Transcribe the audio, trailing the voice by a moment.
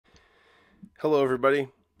Hello, everybody,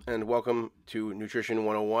 and welcome to Nutrition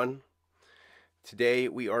 101. Today,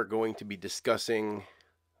 we are going to be discussing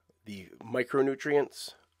the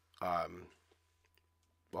micronutrients, um,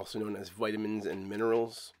 also known as vitamins and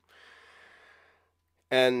minerals.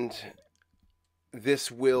 And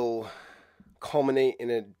this will culminate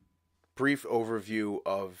in a brief overview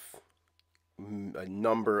of a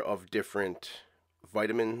number of different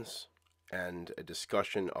vitamins and a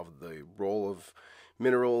discussion of the role of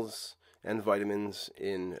minerals and vitamins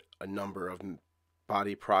in a number of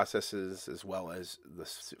body processes, as well as the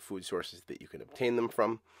food sources that you can obtain them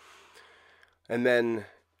from. And then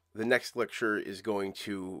the next lecture is going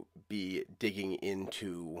to be digging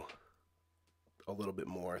into a little bit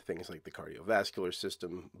more things like the cardiovascular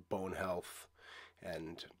system, bone health,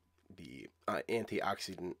 and the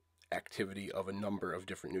antioxidant activity of a number of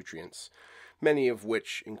different nutrients, many of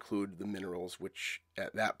which include the minerals, which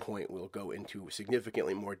at that point we'll go into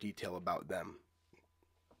significantly more detail about them,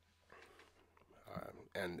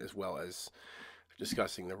 and as well as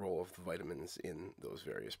discussing the role of the vitamins in those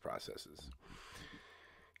various processes.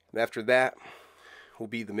 And after that will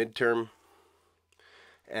be the midterm,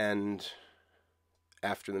 and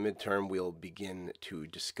after the midterm we'll begin to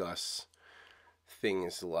discuss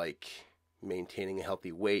things like maintaining a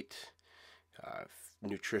healthy weight,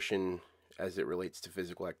 nutrition as it relates to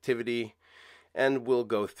physical activity, and we'll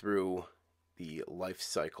go through the life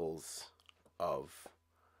cycles of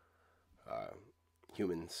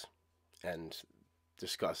humans and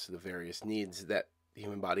discuss the various needs that the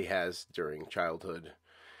human body has during childhood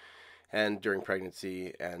and during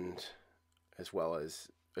pregnancy, and as well as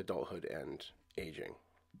adulthood and aging.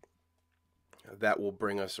 That will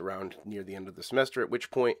bring us around near the end of the semester, at which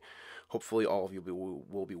point hopefully all of you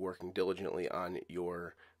will be working diligently on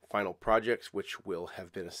your final projects, which will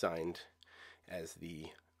have been assigned as the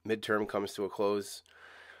midterm comes to a close.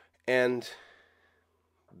 And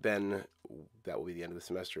then that will be the end of the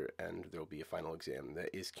semester, and there will be a final exam that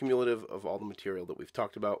is cumulative of all the material that we've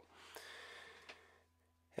talked about.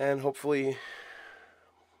 And hopefully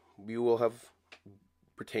you will have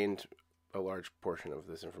retained a large portion of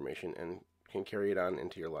this information and can carry it on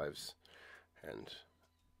into your lives and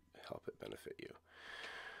help it benefit you.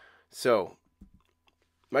 So,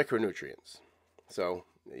 micronutrients. So,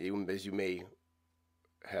 as you may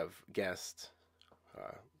have guessed,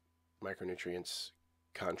 micronutrients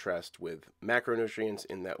contrast with macronutrients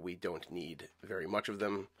in that we don't need very much of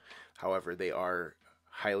them. However, they are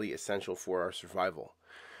highly essential for our survival.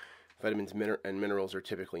 Vitamins and minerals are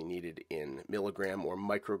typically needed in milligram or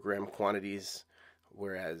microgram quantities,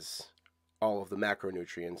 whereas all of the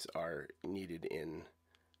macronutrients are needed in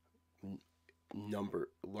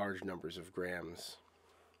large numbers of grams.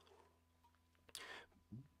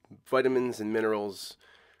 Vitamins and minerals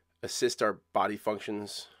assist our body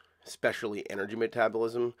functions, especially energy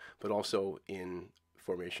metabolism, but also in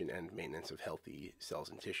formation and maintenance of healthy cells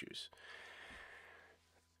and tissues.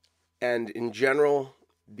 And in general,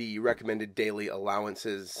 the recommended daily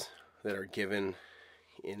allowances that are given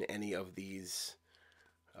in any of these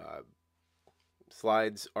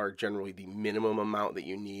slides are generally the minimum amount that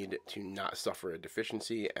you need to not suffer a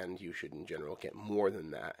deficiency, and you should in general get more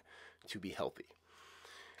than that to be healthy.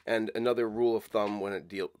 And another rule of thumb when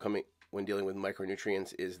dealing with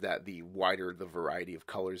micronutrients is that the wider the variety of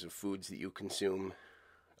colors of foods that you consume,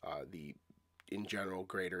 the in general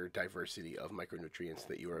greater diversity of micronutrients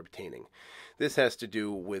that you are obtaining. This has to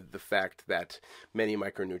do with the fact that many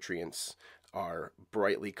micronutrients are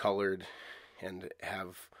brightly colored and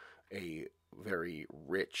have a very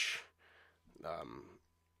rich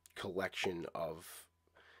collection of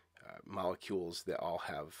molecules that all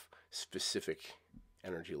have specific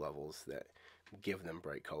energy levels that give them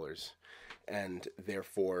bright colors, and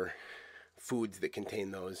therefore foods that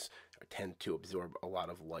contain those tend to absorb a lot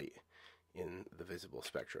of light in the visible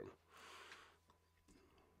spectrum.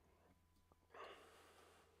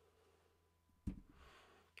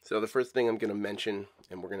 So the first thing I'm going to mention,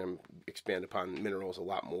 and we're going to expand upon minerals a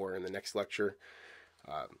lot more in the next lecture,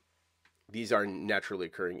 these are naturally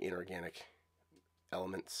occurring inorganic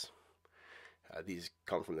elements. These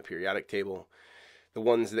come from the periodic table. The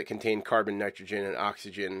ones that contain carbon, nitrogen, and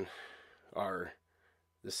oxygen are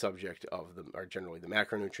the subject of are generally the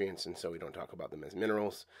macronutrients, and so we don't talk about them as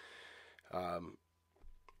minerals.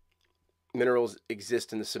 Minerals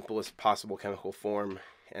exist in the simplest possible chemical form,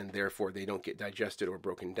 and therefore they don't get digested or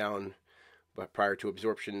broken down, but prior to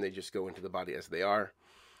absorption they just go into the body as they are.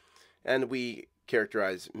 And we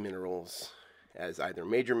characterize minerals as either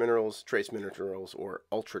major minerals, trace minerals, or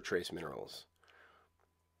ultra trace minerals.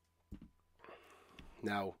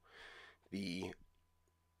 Now, the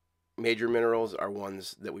Major minerals are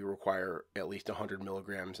ones that we require at least 100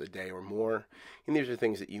 milligrams a day or more. And these are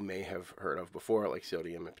things that you may have heard of before, like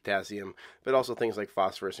sodium and potassium, but also things like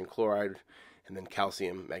phosphorus and chloride, and then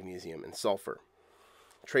calcium, magnesium, and sulfur.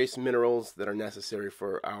 Trace minerals that are necessary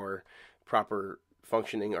for our proper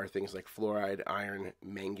functioning are things like fluoride, iron,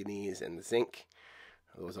 manganese, and zinc.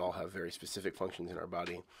 Those all have very specific functions in our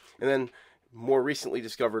body. And then more recently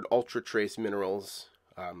discovered ultra trace minerals,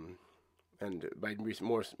 and by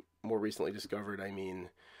more recently discovered, I mean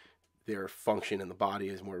their function in the body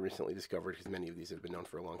is more recently discovered, because many of these have been known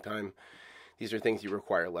for a long time. These are things you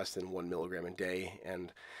require less than 1 milligram a day,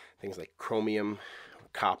 and things like chromium, or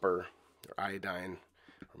copper, or iodine,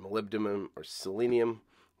 or molybdenum, or selenium.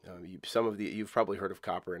 You've probably heard of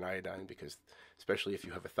copper and iodine, because especially if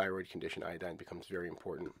you have a thyroid condition, iodine becomes very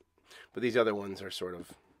important. But these other ones are sort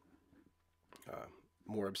of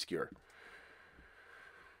more obscure.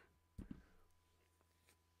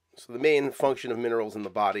 So the main function of minerals in the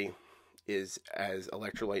body is as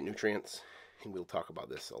electrolyte nutrients, and we'll talk about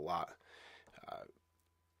this a lot.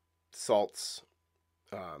 Salts,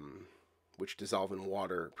 which dissolve in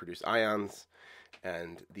water, produce ions,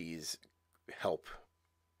 and these help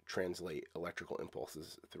translate electrical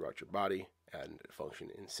impulses throughout your body and function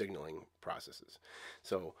in signaling processes.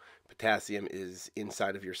 So potassium is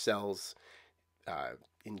inside of your cells.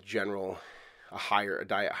 In general, a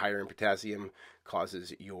diet higher in potassium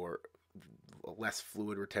causes your less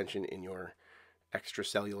fluid retention in your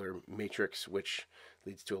extracellular matrix, which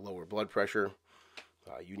leads to a lower blood pressure.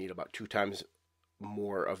 You need about 2 times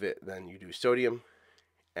more of it than you do sodium,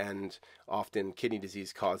 and often kidney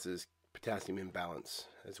disease causes potassium imbalance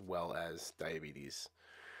as well as diabetes.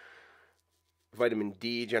 Vitamin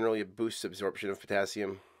D generally boosts absorption of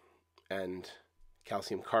potassium, and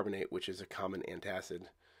calcium carbonate, which is a common antacid,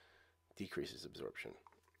 decreases absorption.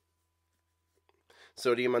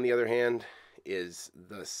 Sodium, on the other hand, is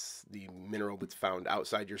the mineral that's found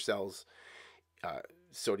outside your cells.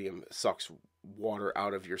 Sodium sucks water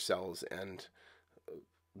out of your cells and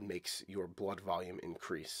makes your blood volume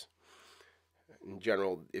increase. In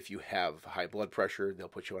general, if you have high blood pressure, they'll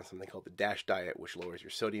put you on something called the DASH diet, which lowers your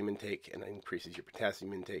sodium intake and increases your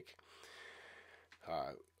potassium intake.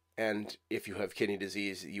 And if you have kidney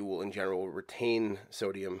disease, you will in general retain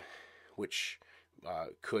sodium, which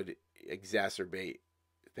could exacerbate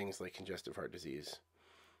things like congestive heart disease.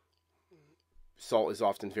 Sodium is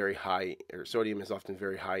often very high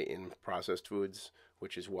in processed foods,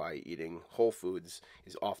 which is why eating whole foods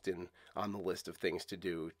is often on the list of things to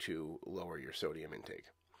do to lower your sodium intake.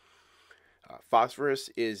 Phosphorus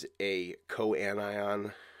is a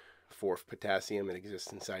coanion for potassium. It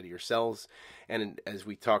exists inside of your cells, and as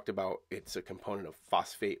we talked about, it's a component of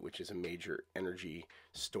phosphate, which is a major energy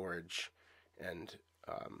storage and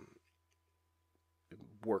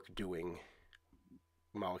work-doing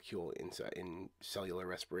molecule in cellular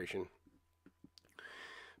respiration.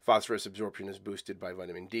 Phosphorus absorption is boosted by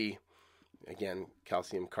vitamin D. Again,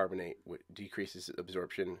 calcium carbonate decreases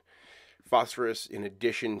absorption. Phosphorus, in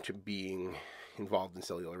addition to being involved in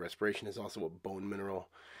cellular respiration, is also a bone mineral.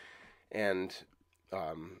 And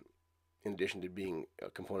in addition to being a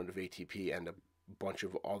component of ATP and a bunch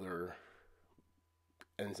of other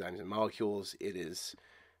enzymes and molecules, it is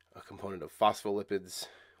a component of phospholipids,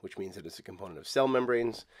 which means that it's a component of cell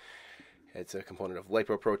membranes. It's a component of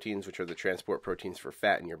lipoproteins, which are the transport proteins for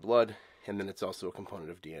fat in your blood. And then it's also a component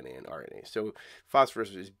of DNA and RNA. So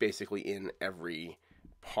phosphorus is basically in every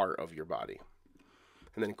part of your body.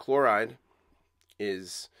 And then chloride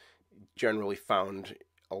is generally found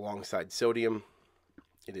alongside sodium.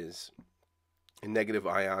 It is a negative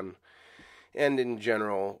ion. And in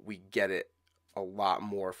general, we get it a lot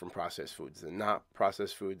more from processed foods than not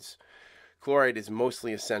processed foods. Chloride is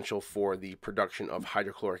mostly essential for the production of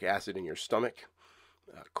hydrochloric acid in your stomach.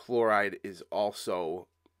 Chloride is also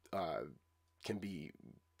can be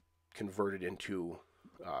converted into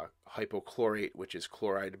hypochlorate, which is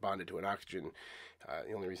chloride bonded to an oxygen.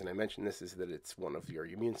 The only reason I mention this is that it's one of your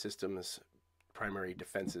immune system's primary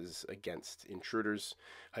defenses against intruders.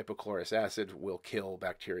 Hypochlorous acid will kill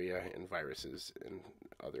bacteria and viruses and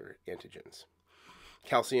other antigens.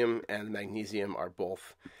 Calcium and magnesium are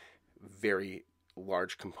both very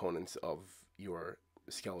large components of your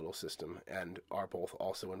skeletal system and are both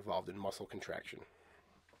also involved in muscle contraction.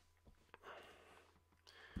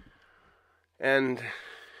 And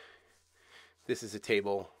this is a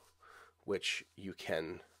table which you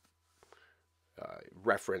can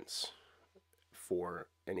reference for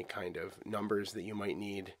any kind of numbers that you might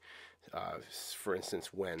need. For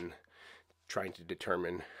instance, when trying to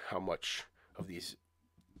determine how much of these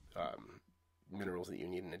minerals that you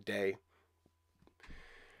need in a day.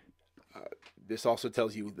 This also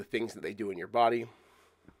tells you the things that they do in your body.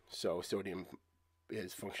 So sodium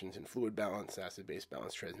is functions in fluid balance, acid-base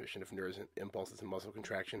balance, transmission of nerves, impulses, and muscle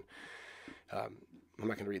contraction. I'm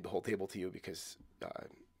not going to read the whole table to you because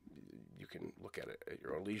you can look at it at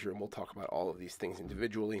your own leisure, and we'll talk about all of these things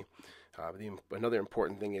individually. Another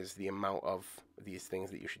important thing is the amount of these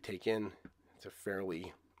things that you should take in. It's a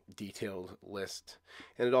fairly detailed list,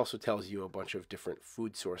 and it also tells you a bunch of different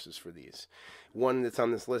food sources for these. One that's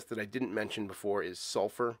on this list that I didn't mention before is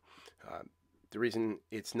sulfur. The reason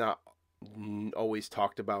it's not always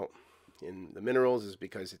talked about in the minerals is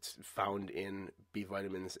because it's found in B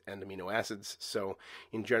vitamins and amino acids. So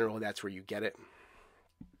in general, that's where you get it.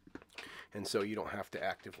 And so you don't have to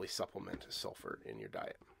actively supplement sulfur in your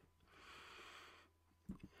diet.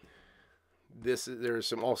 There's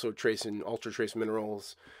some also trace and ultra trace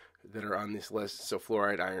minerals that are on this list. So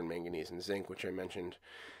fluoride, iron, manganese, and zinc, which I mentioned.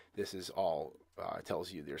 This is all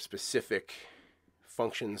tells you their specific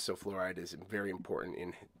functions. So fluoride is very important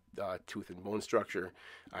in tooth and bone structure.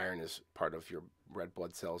 Iron is part of your red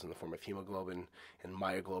blood cells in the form of hemoglobin and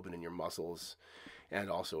myoglobin in your muscles, and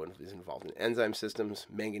also is involved in enzyme systems.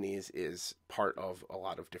 Manganese is part of a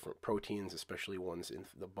lot of different proteins, especially ones in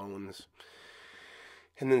the bones.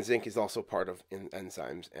 And then zinc is also part of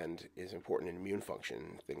enzymes and is important in immune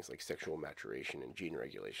function, things like sexual maturation and gene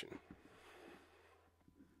regulation.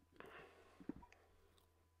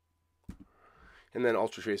 And then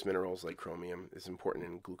ultra-trace minerals like chromium is important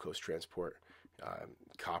in glucose transport.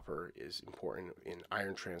 Copper is important in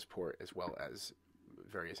iron transport as well as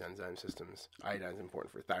various enzyme systems. Iodine is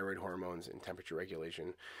important for thyroid hormones and temperature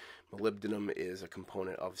regulation. Molybdenum is a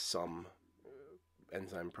component of some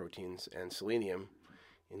enzyme proteins. And selenium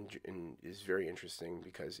is very interesting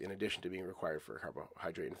because in addition to being required for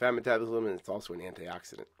carbohydrate and fat metabolism, it's also an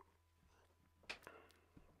antioxidant.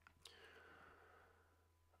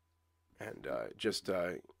 And just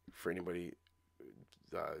for anybody,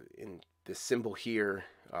 in this symbol here,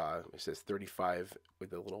 it says 35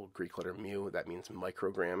 with a little Greek letter mu. That means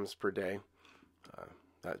micrograms per day.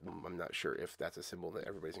 I'm not sure if that's a symbol that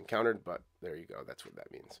everybody's encountered, but there you go. That's what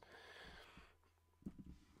that means.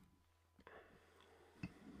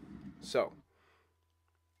 So,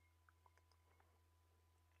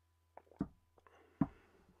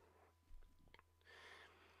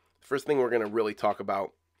 first thing we're going to really talk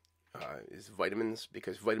about is vitamins,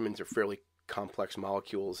 because vitamins are fairly complex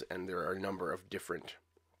molecules, and there are a number of different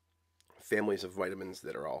families of vitamins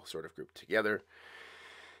that are all sort of grouped together.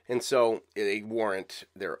 And so they warrant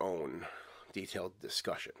their own detailed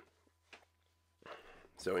discussion.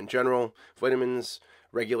 So in general, vitamins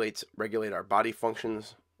regulate our body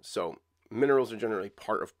functions. So minerals are generally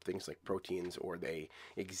part of things like proteins, or they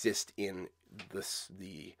exist in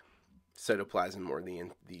the cytoplasm or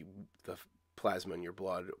the plasma in your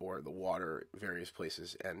blood or the water, various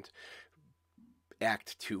places, and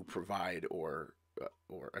act to provide or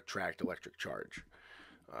attract electric charge.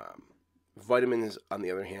 Vitamins, on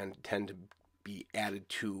the other hand, tend to be added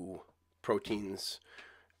to proteins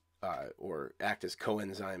or act as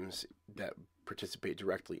coenzymes that participate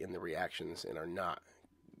directly in the reactions and are not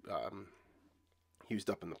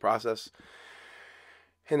used up in the process.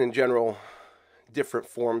 And in general, different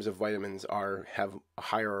forms of vitamins have a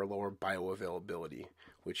higher or lower bioavailability,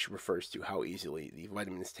 which refers to how easily the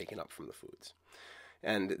vitamin is taken up from the foods.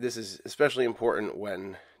 And this is especially important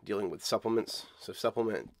when dealing with supplements. So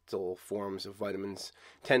supplemental forms of vitamins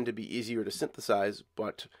tend to be easier to synthesize,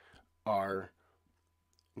 but are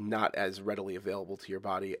not as readily available to your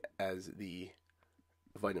body as the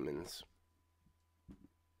vitamins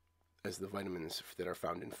that are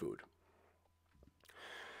found in food.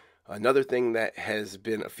 Another thing that has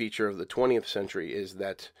been a feature of the 20th century is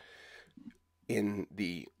that in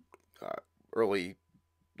the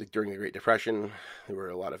during the Great Depression, there were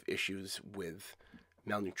a lot of issues with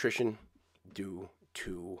malnutrition due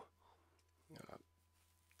to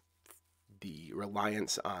the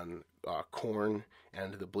reliance on corn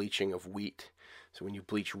and the bleaching of wheat. So when you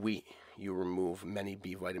bleach wheat, you remove many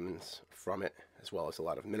B vitamins from it, as well as a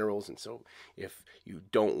lot of minerals. And so if you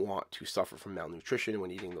don't want to suffer from malnutrition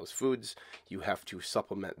when eating those foods, you have to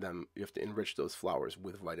supplement them. You have to enrich those flours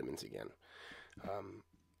with vitamins again.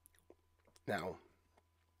 Now,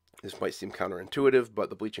 this might seem counterintuitive, but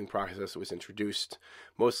the bleaching process was introduced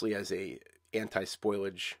mostly as a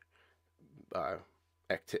anti-spoilage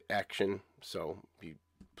action. So you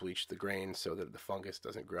bleach the grain so that the fungus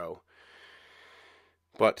doesn't grow.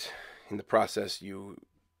 But in the process, you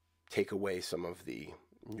take away some of the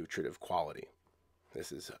nutritive quality.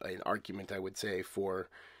 This is an argument, I would say, for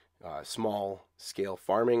small-scale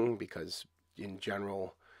farming, because in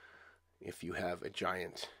general, if you have a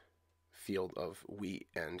giant field of wheat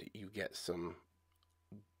and you get some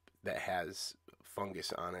that has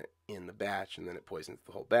fungus on it in the batch, and then it poisons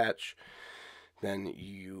the whole batch, then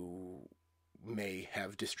you may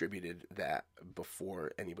have distributed that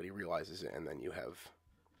before anybody realizes it, and then you have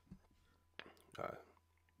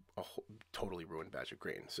a totally ruined batch of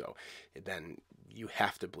grain. So then you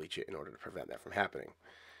have to bleach it in order to prevent that from happening.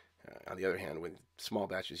 On the other hand, with small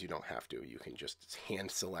batches, you don't have to. You can just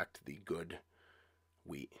hand select the good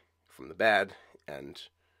wheat from the bad, and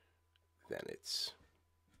then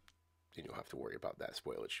you don't have to worry about that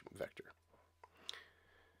spoilage vector.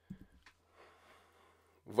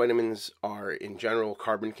 Vitamins are, in general,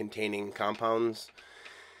 carbon-containing compounds,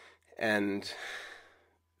 and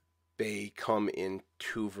they come in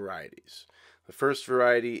two varieties. The first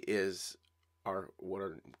variety are what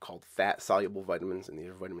are called fat-soluble vitamins, and these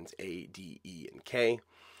are vitamins A, D, E, and K,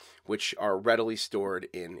 which are readily stored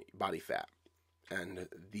in body fat. And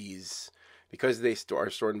these, because they are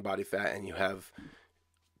stored in body fat and you have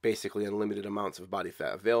basically unlimited amounts of body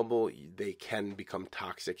fat available, they can become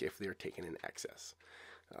toxic if they're taken in excess.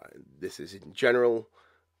 This is in general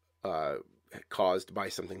caused by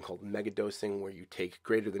something called megadosing, where you take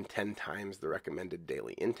greater than 10 times the recommended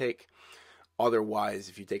daily intake. Otherwise,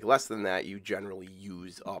 if you take less than that, you generally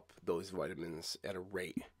use up those vitamins at a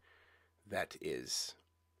rate that is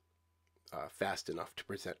fast enough to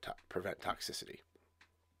prevent toxicity.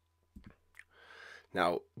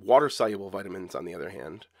 Now, water-soluble vitamins, on the other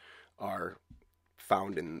hand, are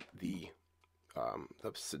found in the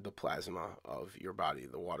plasma of your body,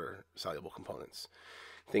 the water-soluble components.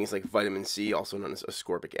 Things like vitamin C, also known as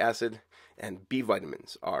ascorbic acid, and B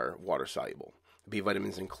vitamins are water-soluble. B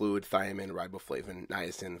vitamins include thiamine, riboflavin,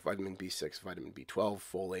 niacin, vitamin B6, vitamin B12,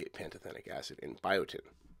 folate, pantothenic acid, and biotin.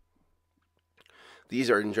 These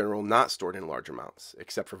are in general not stored in large amounts,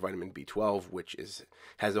 except for vitamin B12, which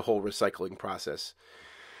has a whole recycling process,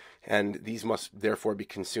 and these must therefore be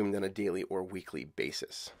consumed on a daily or weekly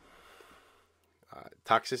basis.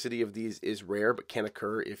 Toxicity of these is rare, but can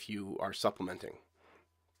occur if you are supplementing.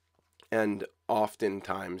 And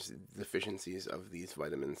oftentimes, deficiencies of these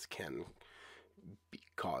vitamins can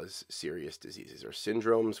cause serious diseases or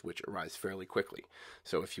syndromes, which arise fairly quickly.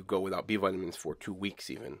 So if you go without B vitamins for 2 weeks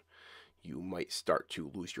even, you might start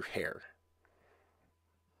to lose your hair,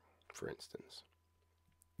 for instance.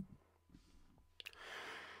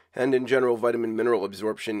 And in general, vitamin mineral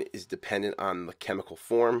absorption is dependent on the chemical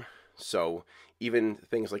form. So even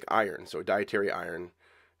things like iron, so dietary iron,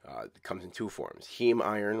 comes in two forms: heme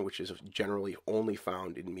iron, which is generally only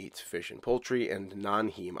found in meats, fish, and poultry, and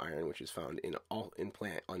non-heme iron, which is found in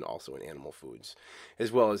plant and also in animal foods,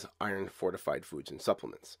 as well as iron-fortified foods and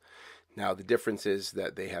supplements. Now, the difference is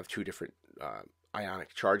that they have two different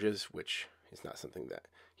ionic charges, which is not something that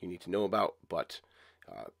you need to know about, but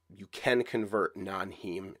you can convert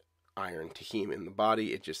non-heme iron to heme in the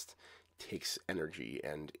body. It just takes energy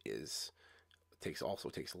and takes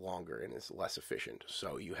longer and is less efficient.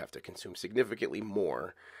 So you have to consume significantly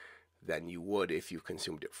more than you would if you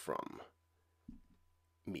consumed it from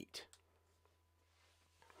meat.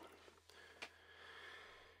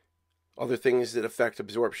 Other things that affect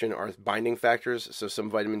absorption are binding factors. So some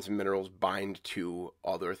vitamins and minerals bind to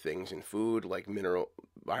other things in food, like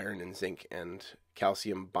iron and zinc and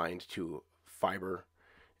calcium bind to fiber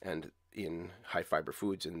and in high fiber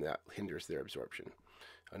foods, and that hinders their absorption.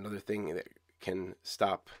 Another thing that can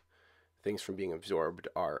stop things from being absorbed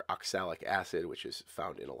are oxalic acid, which is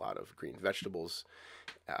found in a lot of green vegetables,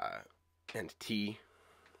 and tea.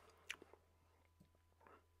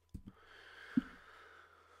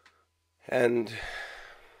 And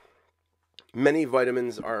many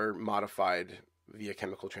vitamins are modified via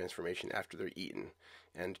chemical transformation after they're eaten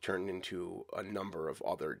and turned into a number of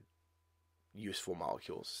other useful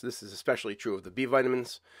molecules. This is especially true of the B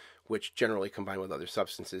vitamins, which generally combine with other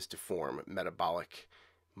substances to form metabolic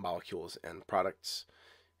molecules and products.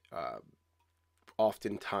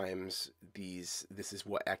 Oftentimes, this is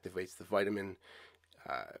what activates the vitamin,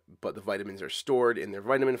 but the vitamins are stored in their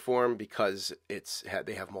vitamin form because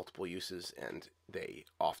they have multiple uses, and they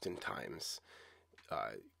oftentimes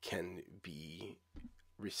can be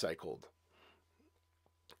recycled.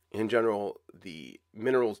 In general, the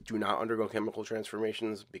minerals do not undergo chemical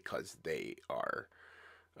transformations because they are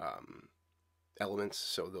elements,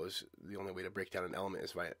 so the only way to break down an element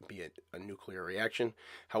is via a nuclear reaction.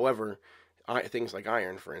 However, things like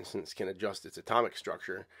iron, for instance, can adjust its atomic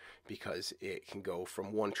structure because it can go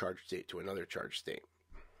from one charged state to another charged state.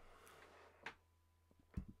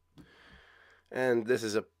 And this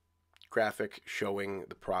is a graphic showing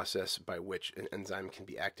the process by which an enzyme can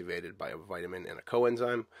be activated by a vitamin and a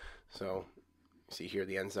coenzyme. So See here,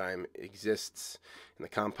 the enzyme exists, and the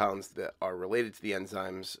compounds that are related to the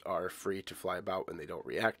enzymes are free to fly about, and they don't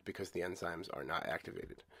react because the enzymes are not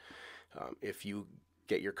activated. If you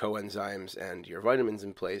get your coenzymes and your vitamins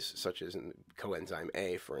in place, such as in coenzyme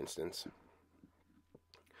A, for instance,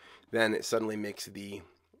 then it suddenly makes the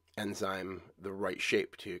enzyme the right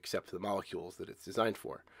shape to accept the molecules that it's designed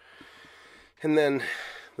for. And then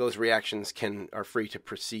those reactions are free to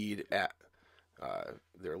proceed at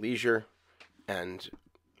their leisure, and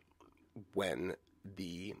when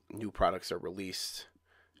the new products are released,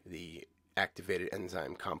 the activated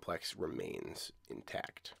enzyme complex remains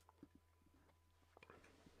intact.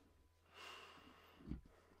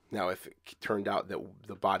 Now, if it turned out that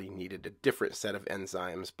the body needed a different set of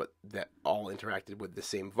enzymes, but that all interacted with the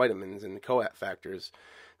same vitamins and coat factors,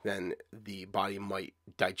 then the body might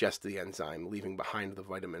digest the enzyme, leaving behind the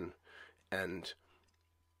vitamin, and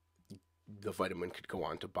the vitamin could go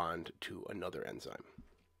on to bond to another enzyme.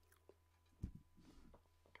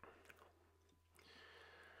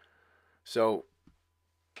 So,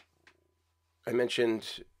 I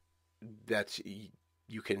mentioned that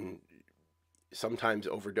you can sometimes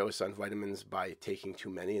overdose on vitamins by taking too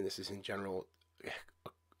many, and this is in general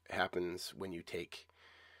happens when you take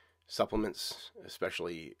supplements,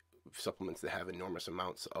 especially supplements that have enormous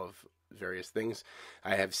amounts of various things.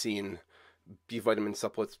 I have seen B vitamin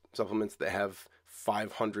supplements that have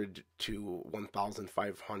 500 to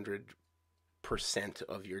 1,500%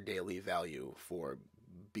 of your daily value for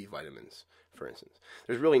B vitamins, for instance.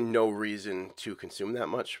 There's really no reason to consume that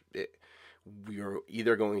much. You're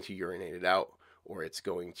either going to urinate it out, or it's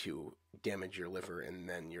going to damage your liver, and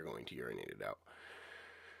then you're going to urinate it out.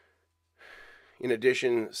 In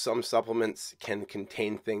addition, some supplements can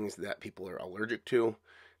contain things that people are allergic to,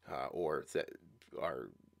 or that are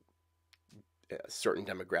certain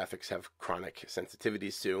demographics have chronic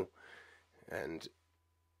sensitivities to, and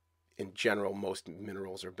in general, most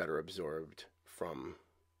minerals are better absorbed from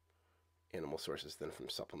animal sources than from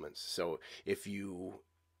supplements. So if you're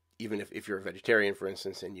a vegetarian, for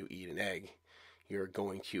instance, and you eat an egg, you're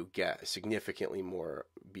going to get significantly more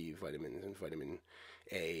B vitamins and vitamin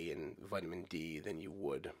A and vitamin D than you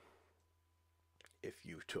would if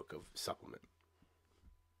you took a supplement.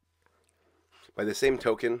 By the same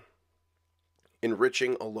token,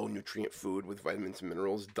 enriching a low nutrient food with vitamins and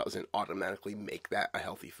minerals doesn't automatically make that a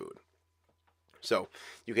healthy food. So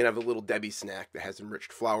you can have a Little Debbie snack that has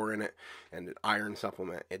enriched flour in it and an iron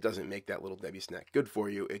supplement. It doesn't make that Little Debbie snack good for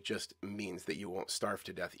you. It just means that you won't starve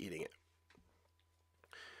to death eating it.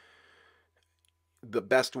 The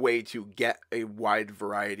best way to get a wide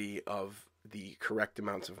variety of the correct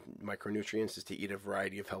amounts of micronutrients is to eat a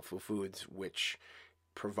variety of healthful foods, which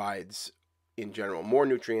provides, in general, more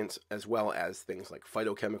nutrients, as well as things like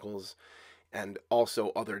phytochemicals and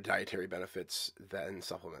also other dietary benefits than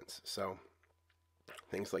supplements. So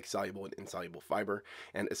things like soluble and insoluble fiber,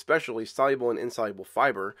 and especially soluble and insoluble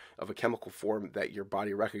fiber of a chemical form that your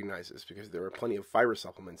body recognizes, because there are plenty of fiber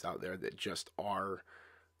supplements out there that just are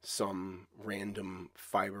some random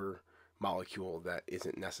fiber molecule that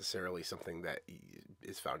isn't necessarily something that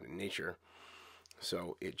is found in nature.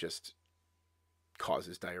 So it just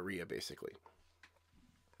causes diarrhea, basically.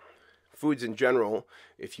 Foods in general,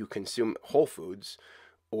 if you consume whole foods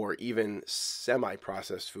or even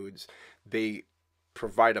semi-processed foods, they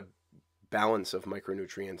provide a balance of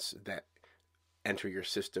micronutrients that enter your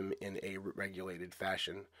system in a regulated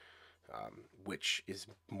fashion, which is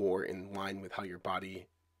more in line with how your body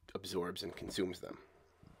absorbs and consumes them.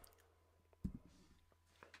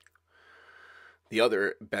 The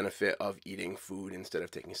other benefit of eating food instead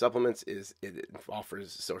of taking supplements is it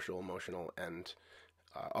offers social, emotional, and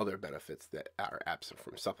other benefits that are absent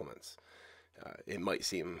from supplements. It might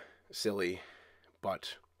seem silly,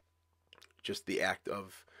 but just the act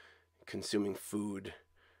of consuming food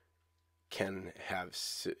can have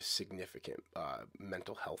significant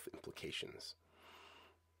mental health implications.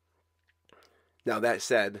 Now, that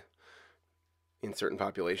said, in certain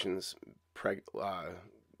populations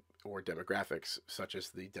or demographics, such as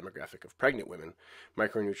the demographic of pregnant women,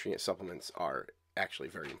 micronutrient supplements are actually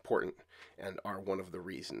very important and are one of the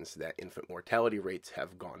reasons that infant mortality rates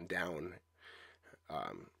have gone down.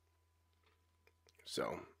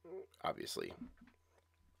 So, obviously,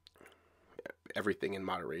 everything in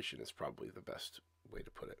moderation is probably the best way to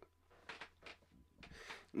put it.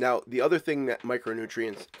 Now, the other thing that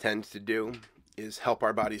micronutrients tend to do is help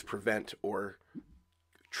our bodies prevent or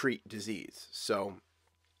treat disease. So,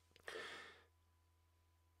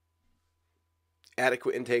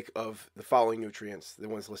 adequate intake of the following nutrients, the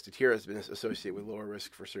ones listed here, has been associated with lower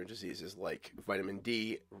risk for certain diseases like vitamin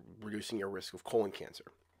D, reducing your risk of colon cancer.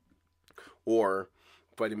 or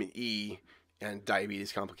vitamin E and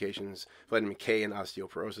diabetes complications, vitamin K and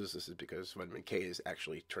osteoporosis. This is because vitamin K is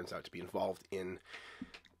actually turns out to be involved in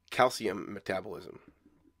calcium metabolism.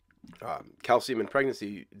 Calcium in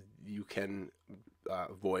pregnancy, you can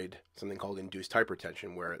avoid something called induced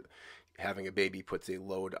hypertension, where having a baby puts a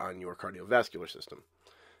load on your cardiovascular system.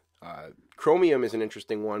 Chromium is an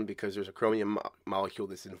interesting one because there's a chromium molecule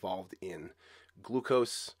that's involved in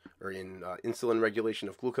glucose, or in insulin regulation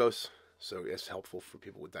of glucose, so it's helpful for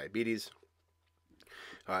people with diabetes.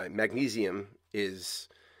 Magnesium is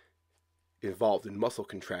involved in muscle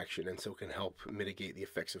contraction, and so can help mitigate the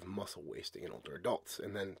effects of muscle wasting in older adults.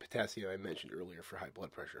 And then potassium, I mentioned earlier, for high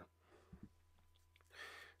blood pressure.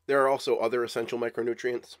 There are also other essential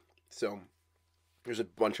micronutrients. So there's a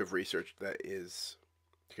bunch of research that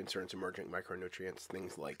concerns emerging micronutrients,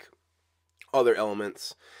 things like other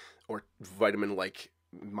elements or vitamin-like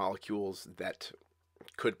molecules that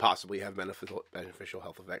could possibly have beneficial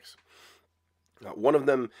health effects. One of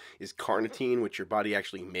them is carnitine, which your body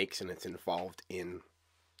actually makes, and it's involved in,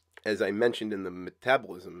 as I mentioned in the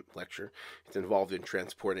metabolism lecture, it's involved in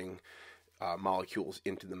transporting molecules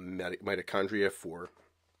into the mitochondria for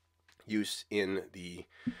use in the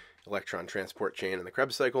electron transport chain in the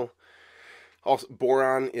Krebs cycle. Also,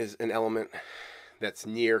 boron is an element that's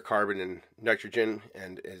near carbon and nitrogen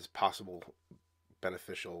and is possible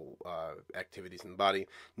beneficial activities in the body.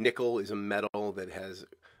 Nickel is a metal that has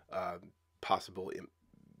possible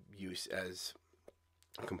use as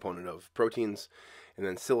a component of proteins. And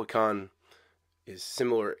then silicon is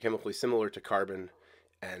chemically similar to carbon,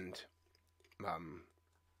 and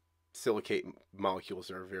silicate molecules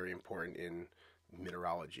are very important in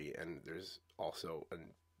mineralogy, and there's also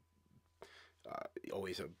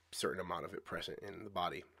always a certain amount of it present in the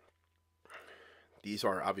body. These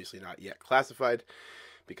are obviously not yet classified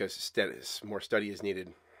because more study is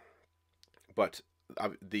needed, but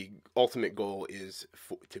the ultimate goal is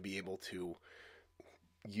to be able to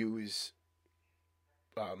use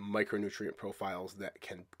micronutrient profiles that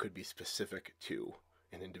could be specific to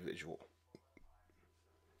an individual.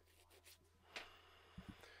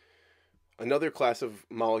 Another class of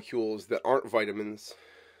molecules that aren't vitamins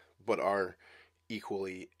but are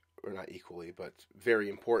equally, or not equally, but very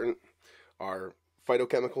important, are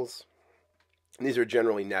phytochemicals. And these are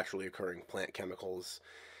generally naturally occurring plant chemicals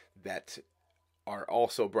that are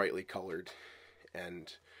also brightly colored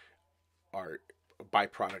and are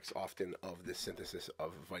byproducts often of the synthesis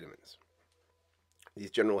of vitamins.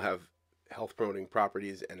 These generally have health-promoting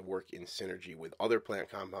properties and work in synergy with other plant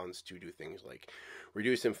compounds to do things like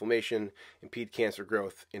reduce inflammation, impede cancer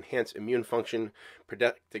growth, enhance immune function,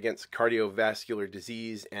 protect against cardiovascular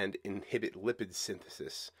disease, and inhibit lipid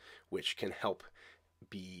synthesis, which can help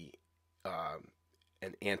be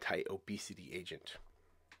an anti-obesity agent.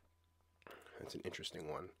 That's an interesting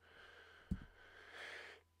one.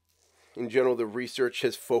 In general, the research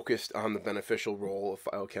has focused on the beneficial role of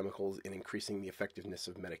phytochemicals in increasing the effectiveness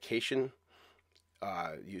of medication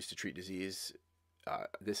used to treat disease.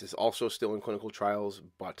 This is also still in clinical trials,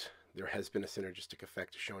 but there has been a synergistic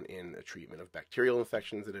effect shown in the treatment of bacterial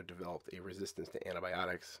infections that have developed a resistance to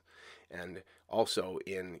antibiotics, and also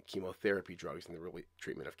in chemotherapy drugs in the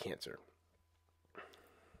treatment of cancer.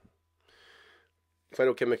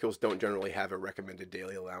 Phytochemicals don't generally have a recommended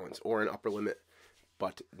daily allowance or an upper limit,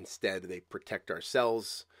 but instead they protect our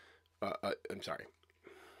cells.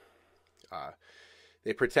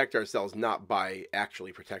 They protect our cells not by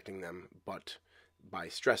actually protecting them, but by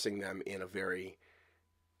stressing them in a very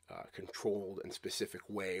controlled and specific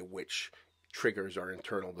way, which triggers our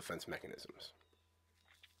internal defense mechanisms.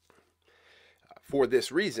 For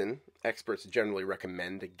this reason, experts generally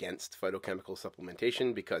recommend against phytochemical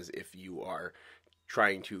supplementation, because if you are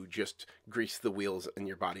trying to just grease the wheels in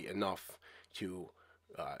your body enough to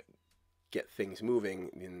get things moving,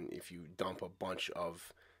 and if you dump a bunch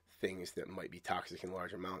of things that might be toxic in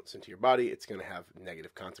large amounts into your body, it's going to have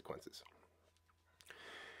negative consequences.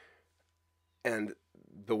 And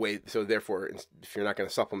therefore, if you're not going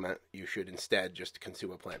to supplement, you should instead just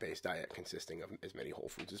consume a plant-based diet consisting of as many whole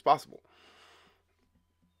foods as possible,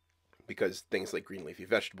 because things like green leafy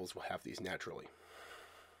vegetables will have these naturally.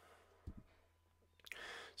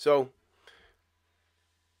 So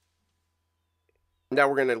now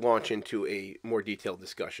we're going to launch into a more detailed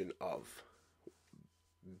discussion of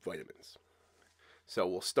vitamins. So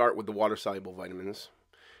we'll start with the water-soluble vitamins,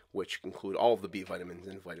 which include all of the B vitamins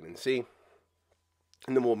and vitamin C.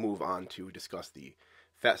 And then we'll move on to discuss the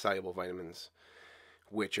fat-soluble vitamins,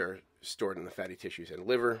 which are stored in the fatty tissues and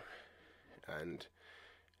liver. And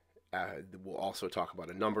we'll also talk about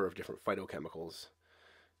a number of different phytochemicals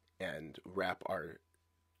and wrap our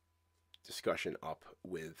discussion up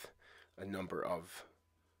with a number of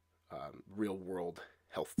real-world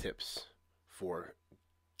health tips for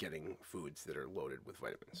getting foods that are loaded with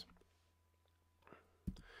vitamins.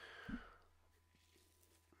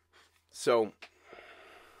 So,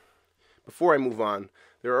 before I move on,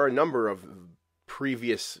 there are a number of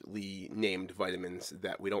previously named vitamins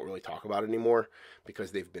that we don't really talk about anymore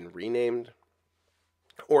because they've been renamed,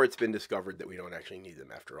 or it's been discovered that we don't actually need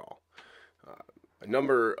them after all. A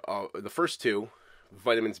number of the first two,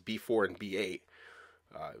 vitamins B4 and B8,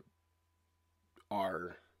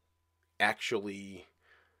 are actually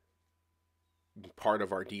part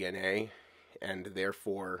of our DNA, and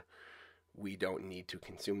therefore we don't need to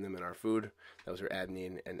consume them in our food. Those are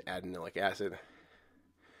adenine and adenilic acid.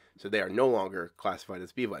 So they are no longer classified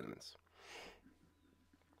as B vitamins.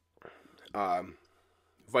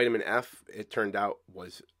 Vitamin F, it turned out,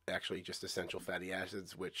 was actually just essential fatty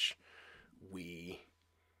acids, which we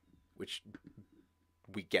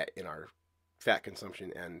get in our fat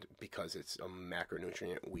consumption, and because it's a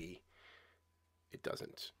macronutrient, it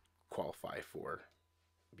doesn't qualify for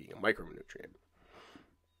being a micronutrient.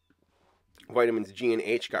 Vitamins G and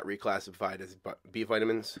H got reclassified as B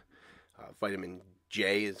vitamins. Vitamin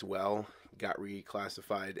J as well got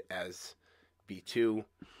reclassified as B2.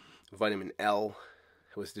 Vitamin L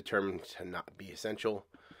was determined to not be essential.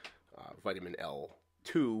 Vitamin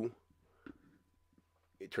L2,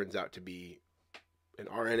 it turns out to be an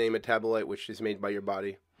RNA metabolite, which is made by your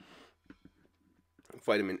body.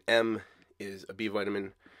 Vitamin M is a B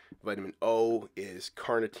vitamin. Vitamin O is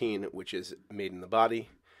carnitine, which is made in the body.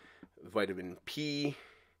 Vitamin P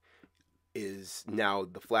is now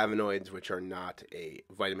the flavonoids, which are not a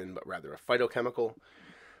vitamin, but rather a phytochemical.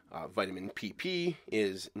 Vitamin PP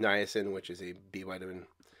is niacin, which is a B vitamin.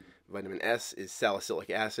 Vitamin S is salicylic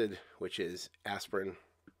acid, which is aspirin.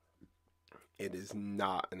 It is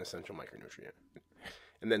not an essential micronutrient.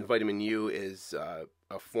 And then vitamin U is a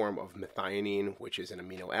form of methionine, which is an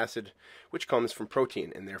amino acid, which comes from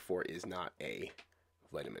protein and therefore is not a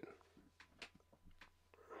vitamin.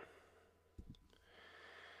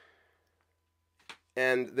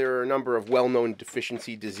 And there are a number of well-known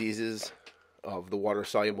deficiency diseases of the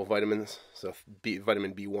water-soluble vitamins. So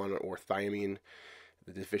vitamin B1 or thiamine,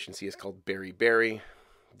 the deficiency is called beriberi.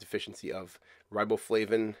 Deficiency of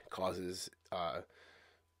riboflavin causes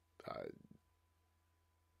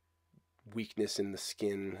weakness in the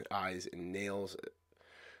skin, eyes, and nails,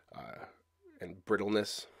 and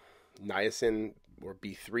brittleness. Niacin or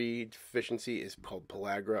B3 deficiency is called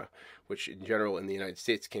pellagra, which in general in the United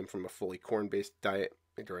States came from a fully corn-based diet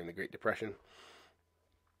during the Great Depression.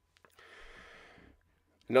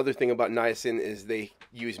 Another thing about niacin is they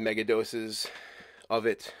use megadoses of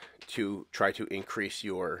it to try to increase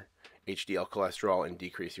your HDL cholesterol and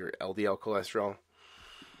decrease your LDL cholesterol.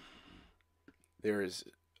 There is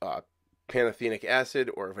pantothenic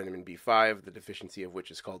acid or vitamin B5, the deficiency of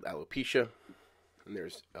which is called alopecia. And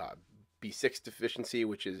there's B6 deficiency,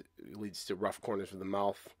 which leads to rough corners of the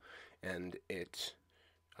mouth, and it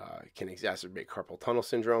can exacerbate carpal tunnel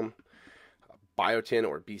syndrome. Biotin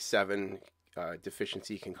or B7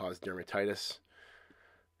 deficiency can cause dermatitis.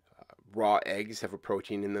 Raw eggs have a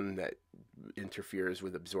protein in them that interferes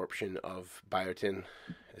with absorption of biotin,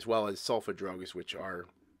 as well as sulfa drugs, which are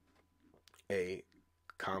a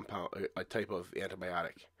type of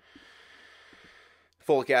antibiotic.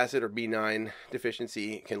 Folic acid or B9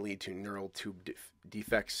 deficiency can lead to neural tube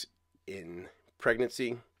defects in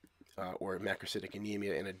pregnancy or macrocytic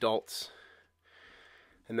anemia in adults.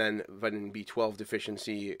 And then vitamin B12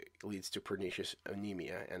 deficiency leads to pernicious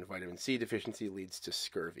anemia, and vitamin C deficiency leads to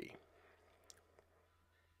scurvy.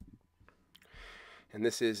 And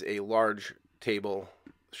this is a large table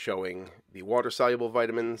showing the water-soluble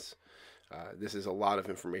vitamins. This is a lot of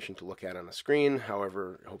information to look at on a screen.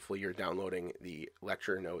 However, hopefully you're downloading the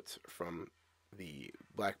lecture notes from the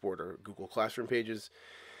Blackboard or Google Classroom pages,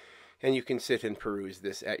 and you can sit and peruse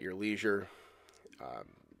this at your leisure.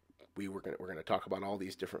 We're going to talk about all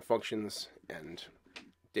these different functions and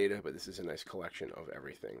data, but this is a nice collection of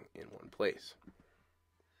everything in one place.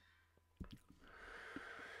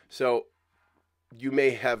 So you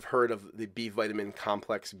may have heard of the B vitamin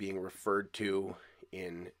complex being referred to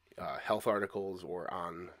in health articles or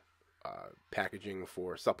on packaging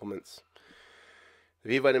for supplements. The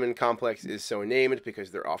B vitamin complex is so named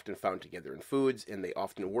because they're often found together in foods, and they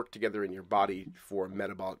often work together in your body for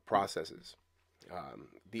metabolic processes.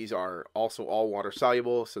 These are also all water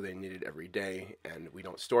soluble, so they're needed every day, and we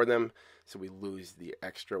don't store them, so we lose the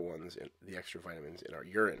extra vitamins in our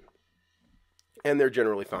urine. And they're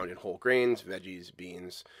generally found in whole grains, veggies,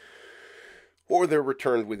 beans, or they're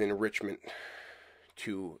returned with enrichment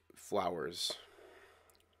to flours.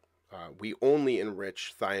 We only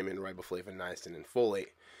enrich thiamine, riboflavin, niacin, and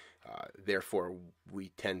folate. Therefore, we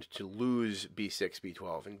tend to lose B6,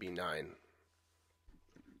 B12, and B9.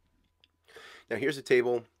 Now, here's a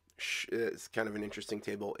table. It's kind of an interesting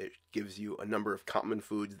table. It gives you a number of common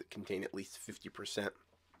foods that contain at least 50%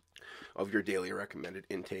 of your daily recommended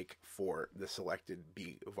intake for the selected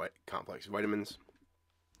B complex vitamins.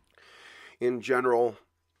 In general,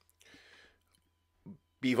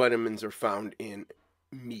 B vitamins are found in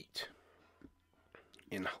meat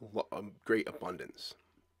in great abundance.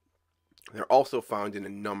 They're also found in a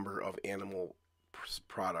number of animal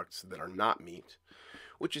products that are not meat,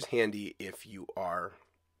 which is handy if you are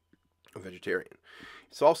a vegetarian.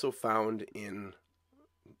 It's also found in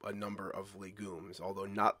a number of legumes, although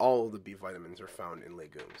not all of the B vitamins are found in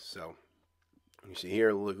legumes. So you see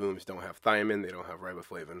here, legumes don't have thiamine, they don't have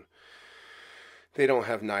riboflavin, they don't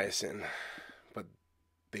have niacin, but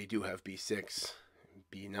they do have B6,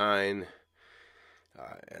 B9,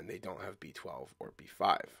 and they don't have B12 or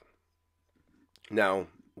B5. Now,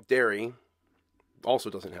 dairy also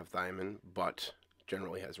doesn't have thiamine, but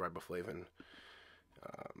generally has riboflavin,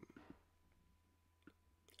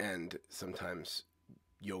 and sometimes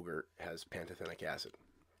yogurt has pantothenic acid.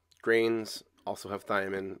 Grains also have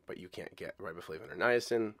thiamine, but you can't get riboflavin or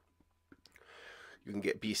niacin. You can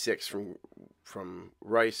get B6 from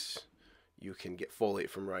rice. You can get folate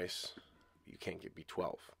from rice. You can't get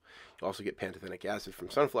B12. You also get pantothenic acid from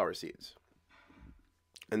sunflower seeds.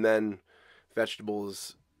 And then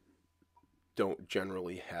vegetables don't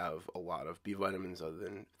generally have a lot of B vitamins other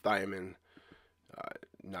than thiamine,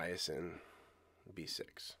 niacin,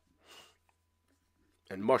 B6.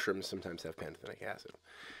 And mushrooms sometimes have pantothenic acid.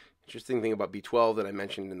 Interesting thing about B12 that I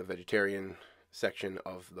mentioned in the vegetarian section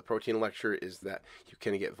of the protein lecture is that you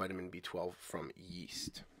can get vitamin B12 from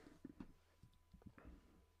yeast.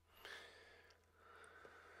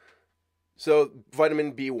 So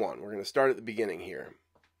vitamin B1, we're going to start at the beginning here.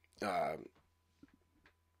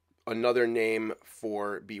 Another name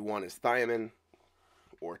for B1 is thiamine,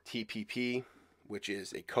 or TPP, which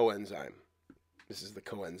is a coenzyme. This is the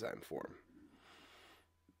coenzyme form.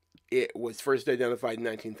 It was first identified in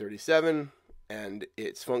 1937, and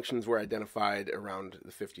its functions were identified around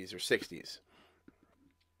the 50s or 60s.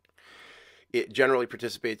 It generally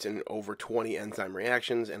participates in over 20 enzyme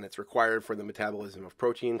reactions, and it's required for the metabolism of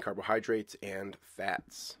protein, carbohydrates, and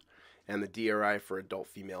fats. And the DRI for adult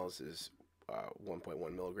females is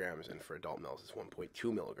 1.1 milligrams, and for adult males is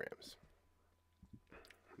 1.2 milligrams.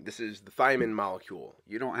 This is the thiamine molecule.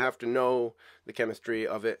 You don't have to know the chemistry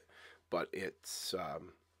of it, but it's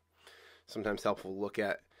sometimes helpful to look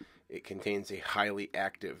at. It contains a highly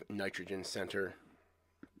active nitrogen center,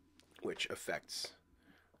 which affects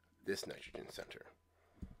this nitrogen center.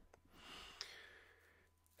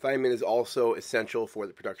 Thiamine is also essential for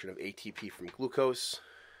the production of ATP from glucose,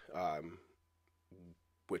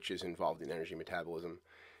 which is involved in energy metabolism.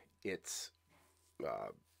 It's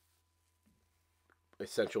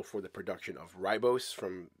essential for the production of ribose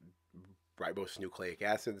from ribose nucleic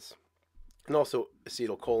acids, and also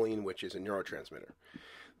acetylcholine, which is a neurotransmitter.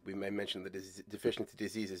 We may mention the deficiency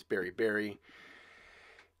disease is beriberi,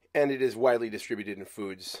 and it is widely distributed in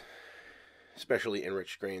foods, especially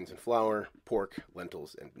enriched grains and flour, pork,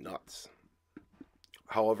 lentils, and nuts.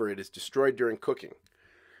 However, it is destroyed during cooking,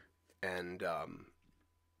 and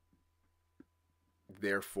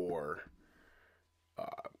therefore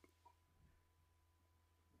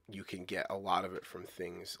you can get a lot of it from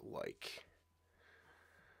things like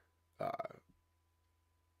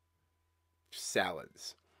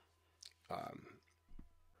salads.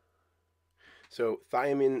 So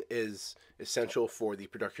thiamine is essential for the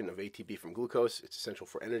production of ATP from glucose. It's essential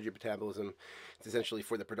for energy metabolism. It's essentially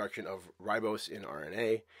for the production of ribose in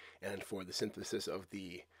RNA and for the synthesis of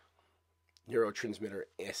the neurotransmitter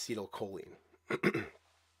acetylcholine.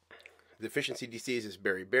 Deficiency disease is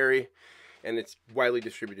beriberi, and it's widely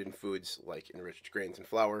distributed in foods like enriched grains and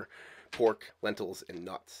flour, pork, lentils, and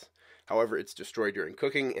nuts. However, it's destroyed during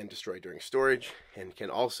cooking and destroyed during storage, and can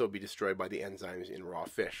also be destroyed by the enzymes in raw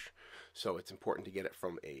fish. So it's important to get it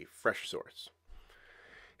from a fresh source.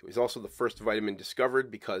 It was also the first vitamin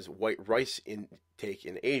discovered because white rice intake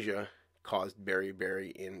in Asia caused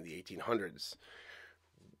beriberi in the 1800s,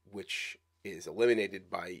 which is eliminated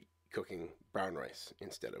by cooking brown rice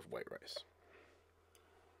instead of white rice.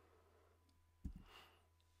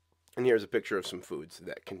 And here's a picture of some foods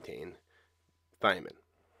that contain thiamine.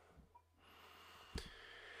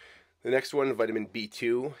 The next one, vitamin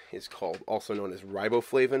B2, is also known as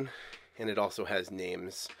riboflavin, and it also has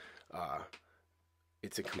names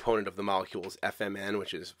It's a component of the molecules FMN,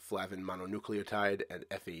 which is flavin mononucleotide, and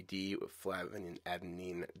FAD, flavin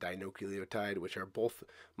adenine dinucleotide, which are both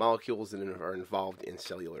molecules that are involved in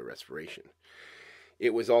cellular respiration.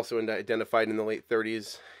 It was also identified in the late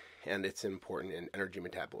 30s, and it's important in energy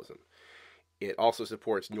metabolism. It also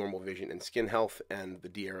supports normal vision and skin health, and the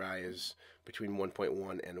DRI is between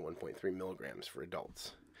 1.1 and 1.3 milligrams for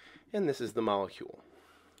adults. And this is the molecule.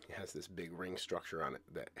 It has this big ring structure on it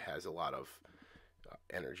that has a lot of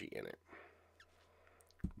energy in it.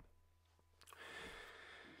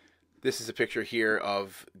 This is a picture here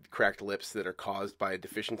of cracked lips that are caused by a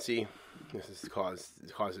deficiency. This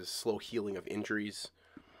causes slow healing of injuries.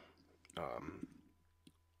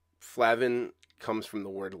 Flavin comes from the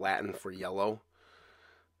word Latin for yellow,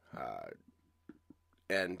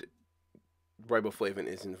 and riboflavin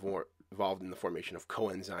is involved in the formation of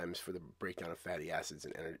coenzymes for the breakdown of fatty acids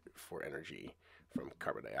and for energy from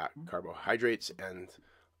carbohydrates and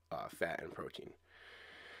fat and protein.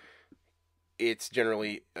 It's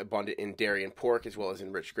generally abundant in dairy and pork, as well as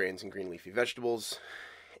in rich grains and green leafy vegetables,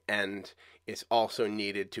 and it's also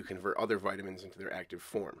needed to convert other vitamins into their active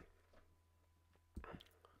form.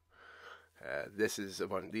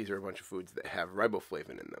 These are a bunch of foods that have riboflavin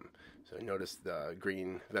in them. So notice the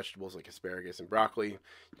green vegetables like asparagus and broccoli.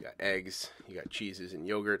 You got eggs, you got cheeses and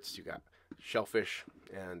yogurts, you got shellfish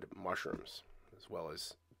and mushrooms, as well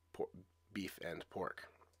as beef and pork.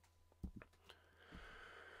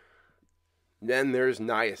 Then there's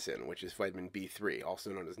niacin, which is vitamin B3, also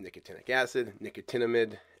known as nicotinic acid,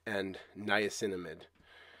 nicotinamide, and niacinamide.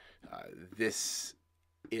 This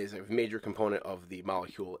is a major component of the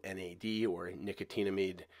molecule NAD, or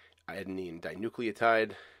nicotinamide adenine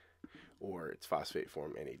dinucleotide, or its phosphate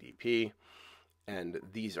form NADP. And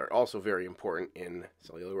these are also very important in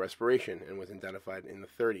cellular respiration and was identified in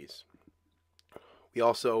the 30s. We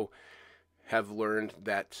also have learned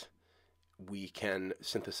that we can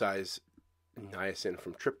synthesize niacin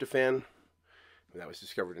from tryptophan. That was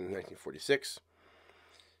discovered in 1946.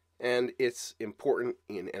 And it's important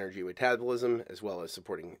in energy metabolism, as well as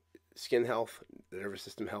supporting skin health, the nervous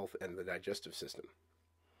system health, and the digestive system.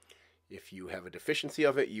 If you have a deficiency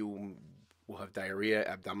of it, you will have diarrhea,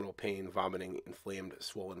 abdominal pain, vomiting, inflamed,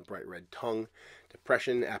 swollen, bright red tongue,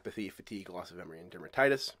 depression, apathy, fatigue, loss of memory, and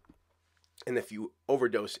dermatitis. And if you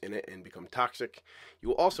overdose in it and become toxic, you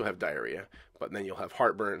will also have diarrhea, but then you'll have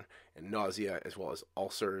heartburn and nausea, as well as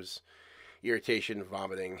ulcers, irritation,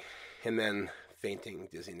 vomiting, and then fainting,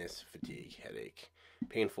 dizziness, fatigue, headache,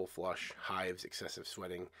 painful flush, hives, excessive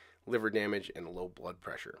sweating, liver damage, and low blood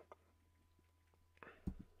pressure.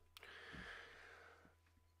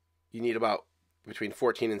 You need about between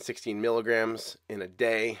 14 and 16 milligrams in a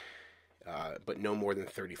day, but no more than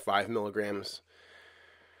 35 milligrams.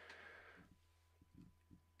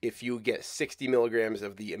 If you get 60 milligrams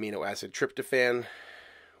of the amino acid tryptophan,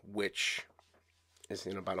 which is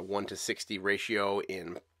in about a 1:60 ratio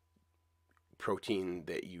in protein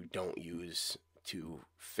that you don't use to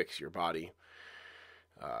fix your body,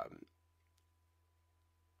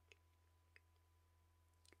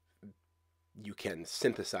 you can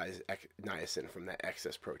synthesize niacin from that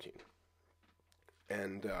excess protein.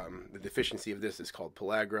 And the deficiency of this is called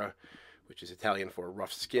pellagra, which is Italian for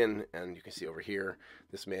rough skin. And you can see over here,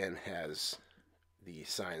 this man has the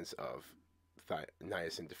signs of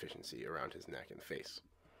niacin deficiency around his neck and face.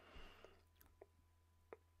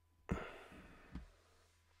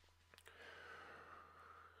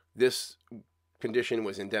 This condition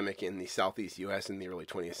was endemic in the southeast U.S. in the early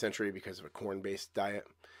 20th century because of a corn-based diet.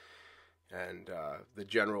 And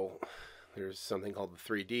there's something called the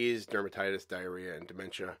 3Ds, dermatitis, diarrhea, and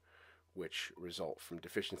dementia, which result from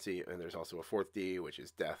deficiency. And there's also a 4th D, which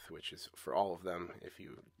is death, which is for all of them. If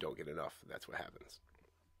you don't get enough, that's what happens.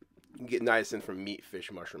 You can get niacin from meat,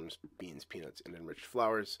 fish, mushrooms, beans, peanuts, and enriched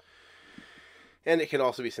flours. And it can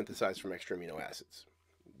also be synthesized from extra amino acids.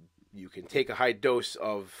 You can take a high dose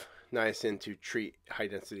of niacin to treat high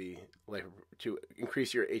density, to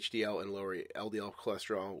increase your HDL and lower your LDL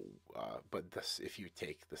cholesterol. But if you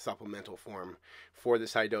take the supplemental form for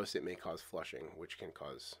this high dose, it may cause flushing, which can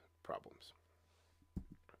cause problems.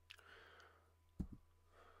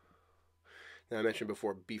 Now, I mentioned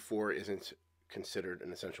before, B4 isn't considered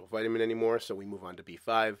an essential vitamin anymore, so we move on to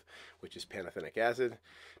B5, which is pantothenic acid.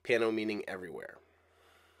 Pano meaning everywhere.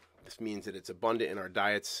 This means that it's abundant in our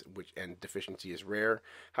diets, and deficiency is rare.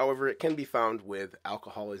 However, it can be found with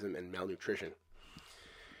alcoholism and malnutrition.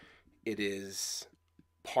 It is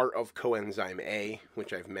part of coenzyme A,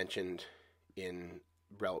 which I've mentioned in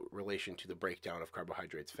relation to the breakdown of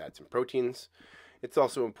carbohydrates, fats, and proteins. It's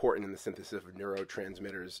also important in the synthesis of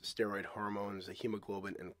neurotransmitters, steroid hormones,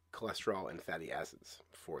 hemoglobin, and cholesterol and fatty acids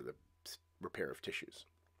for the repair of tissues.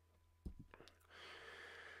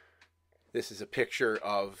 This is a picture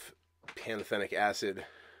of pantothenic acid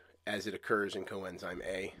as it occurs in coenzyme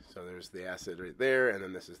A. So there's the acid right there, and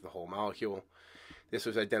then this is the whole molecule. This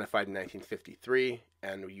was identified in 1953,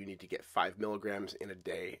 and you need to get 5 milligrams in a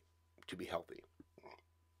day to be healthy.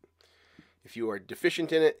 If you are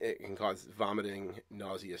deficient in it, it can cause vomiting,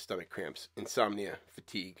 nausea, stomach cramps, insomnia,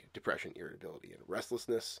 fatigue, depression, irritability, and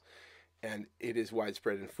restlessness. And it is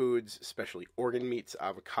widespread in foods, especially organ meats,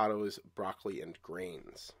 avocados, broccoli, and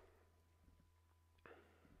grains.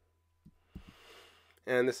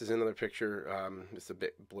 And this is another picture. It's a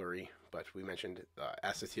bit blurry, but we mentioned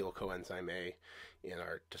acetyl coenzyme A in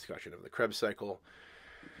our discussion of the Krebs cycle.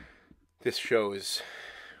 This shows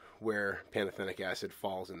where pantothenic acid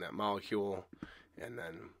falls in that molecule, and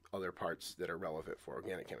then other parts that are relevant for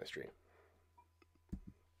organic chemistry.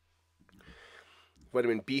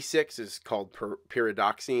 Vitamin B6 is called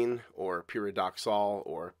pyridoxine, or pyridoxal,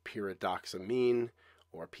 or pyridoxamine,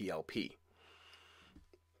 or PLP.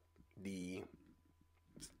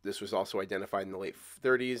 This was also identified in the late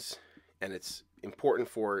 30s, and it's important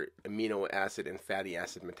for amino acid and fatty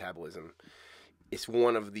acid metabolism. It's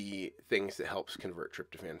one of the things that helps convert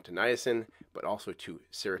tryptophan to niacin, but also to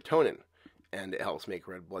serotonin, and it helps make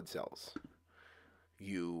red blood cells.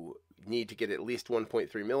 You need to get at least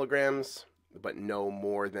 1.3 milligrams, but no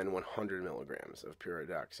more than 100 milligrams of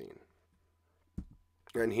pyridoxine.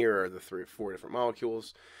 And here are the 4 different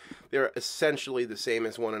molecules. They're essentially the same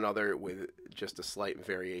as one another, with just a slight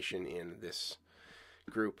variation in this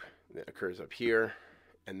group that occurs up here,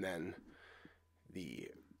 and then the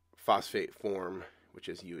phosphate form, which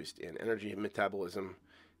is used in energy metabolism,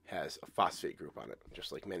 has a phosphate group on it,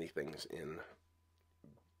 just like many things in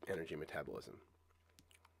energy metabolism.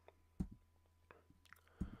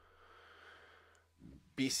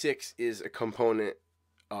 B6 is a component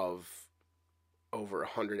of over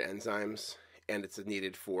 100 enzymes, and it's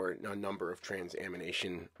needed for a number of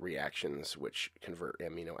transamination reactions, which convert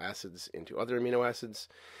amino acids into other amino acids.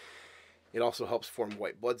 It also helps form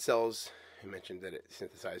white blood cells. I mentioned that it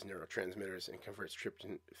synthesizes neurotransmitters and converts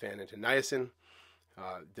tryptophan into niacin.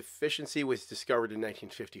 Deficiency was discovered in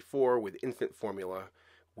 1954 with infant formula,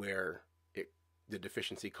 where the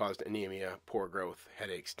deficiency caused anemia, poor growth,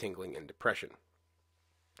 headaches, tingling, and depression.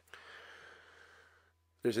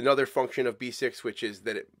 There's another function of B6, which is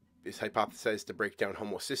that it is hypothesized to break down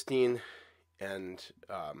homocysteine, and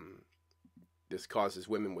this causes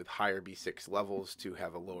women with higher B6 levels to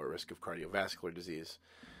have a lower risk of cardiovascular disease.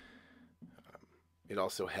 It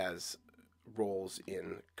also has roles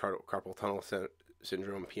in carpal tunnel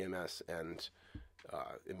syndrome, PMS, and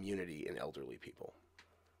immunity in elderly people.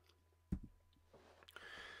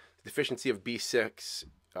 The deficiency of B6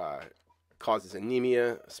 causes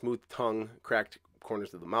anemia, smooth tongue, cracked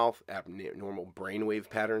corners of the mouth, abnormal brainwave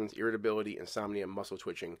patterns, irritability, insomnia, muscle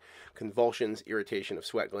twitching, convulsions, irritation of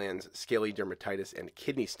sweat glands, scaly dermatitis, and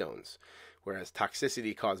kidney stones. Whereas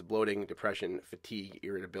toxicity causes bloating, depression, fatigue,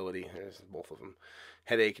 irritability, there's both of them,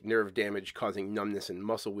 headache, nerve damage, causing numbness and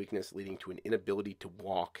muscle weakness, leading to an inability to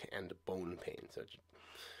walk, and bone pain. So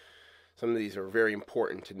some of these are very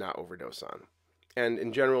important to not overdose on. And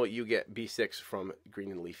in general, you get B6 from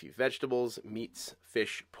green and leafy vegetables, meats,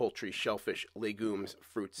 fish, poultry, shellfish, legumes,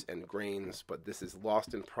 fruits, and grains. But this is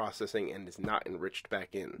lost in processing and is not enriched back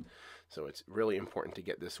in. So it's really important to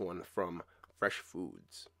get this one from fresh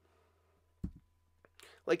foods.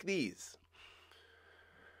 Like these.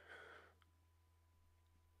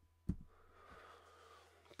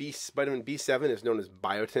 Vitamin B7 is known as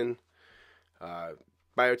biotin.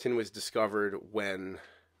 Biotin was discovered when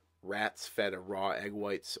rats fed raw egg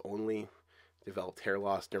whites only developed hair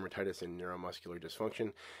loss, dermatitis, and neuromuscular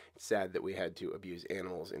dysfunction. It's sad that we had to abuse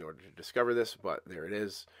animals in order to discover this, but there it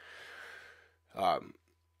is.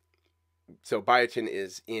 So biotin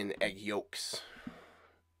is in egg yolks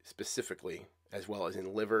specifically, as well as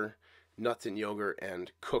in liver, nuts and yogurt,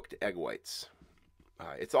 and cooked egg whites.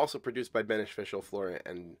 It's also produced by beneficial flora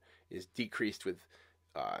and is decreased with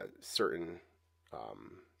certain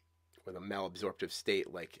with a malabsorptive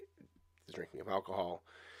state, like the drinking of alcohol,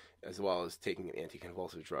 as well as taking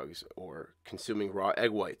anticonvulsive drugs or consuming raw egg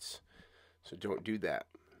whites. So don't do that.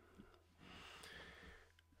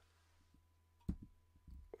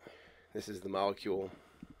 This is the molecule.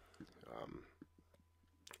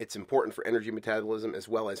 It's important for energy metabolism as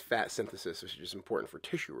well as fat synthesis, which is important for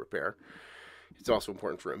tissue repair. It's also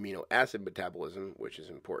important for amino acid metabolism, which is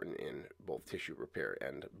important in both tissue repair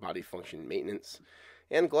and body function maintenance.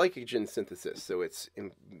 and glycogen synthesis, so it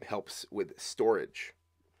helps with storage.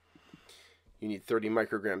 You need 30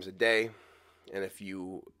 micrograms a day, and if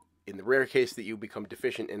you, in the rare case that you become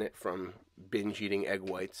deficient in it from binge eating egg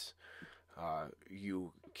whites,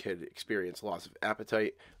 you could experience loss of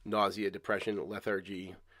appetite, nausea, depression,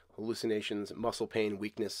 lethargy, hallucinations, muscle pain,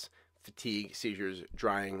 weakness, fatigue, seizures,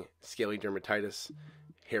 drying, scaly dermatitis,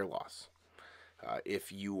 hair loss.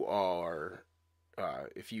 If you are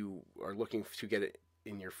looking to get it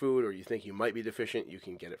in your food, or you think you might be deficient, you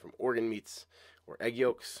can get it from organ meats or egg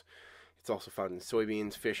yolks. It's also found in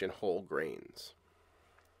soybeans, fish, and whole grains.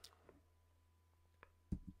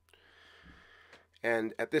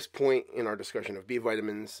 And at this point in our discussion of B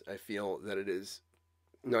vitamins, I feel that it is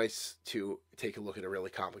nice to take a look at a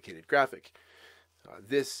really complicated graphic.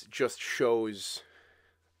 This just shows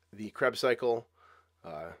the Krebs cycle,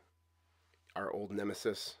 our old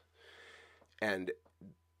nemesis, and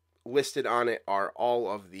listed on it are all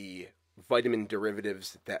of the vitamin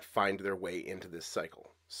derivatives that find their way into this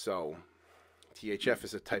cycle. So THF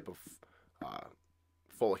is a type of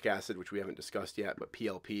folic acid, which we haven't discussed yet, but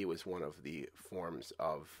PLP was one of the forms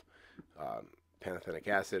of pantothenic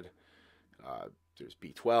acid. There's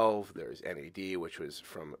B12, there's NAD, which was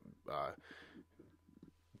from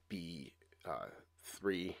B3,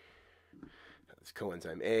 there's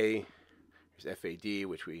coenzyme A, there's FAD,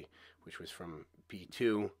 which was from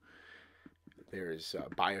B2, there's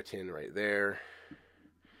biotin right there,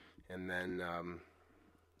 and then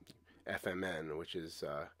FMN, which is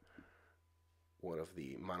one of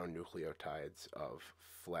the mononucleotides of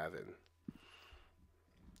flavin.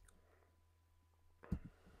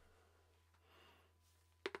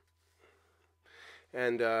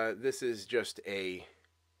 And this is just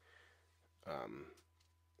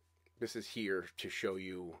this is here to show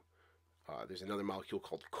you, there's another molecule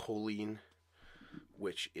called choline,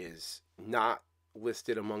 which is not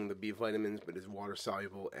listed among the B vitamins, but is water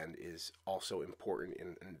soluble and is also important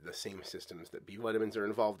in the same systems that B vitamins are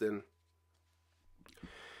involved in.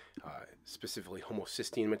 Specifically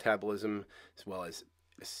homocysteine metabolism, as well as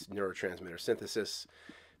neurotransmitter synthesis,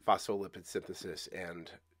 phospholipid synthesis,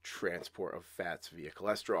 and transport of fats via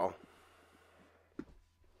cholesterol.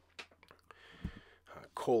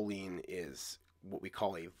 Choline is what we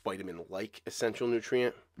call a vitamin-like essential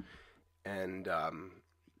nutrient, and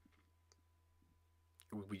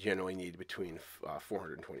we generally need between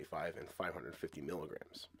 425 and 550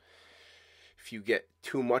 milligrams. If you get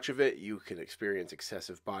too much of it, you can experience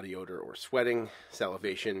excessive body odor or sweating,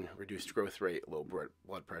 salivation, reduced growth rate, low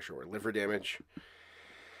blood pressure, or liver damage.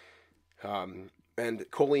 And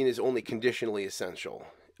choline is only conditionally essential.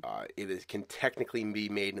 It can technically be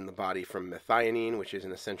made in the body from methionine, which is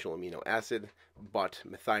an essential amino acid, but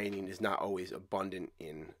methionine is not always abundant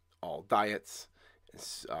in all diets.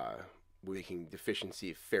 It's making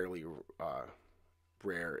deficiency fairly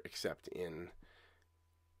rare, except in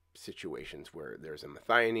situations where there's a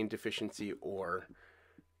methionine deficiency or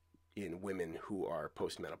in women who are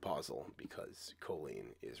postmenopausal, because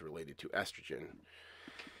choline is related to estrogen.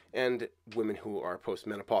 And women who are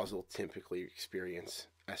postmenopausal typically experience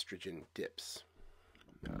estrogen dips.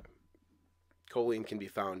 Choline can be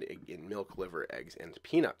found in milk, liver, eggs, and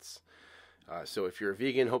peanuts. So if you're a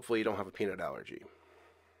vegan, hopefully you don't have a peanut allergy.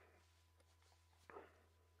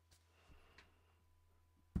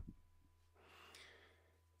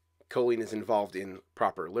 Choline is involved in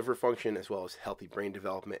proper liver function, as well as healthy brain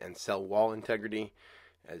development and cell wall integrity,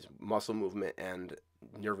 as muscle movement and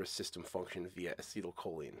nervous system function via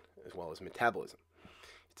acetylcholine, as well as metabolism.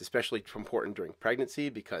 It's especially important during pregnancy,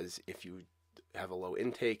 because if you have a low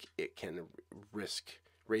intake, it can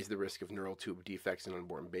raise the risk of neural tube defects in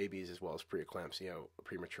unborn babies, as well as preeclampsia,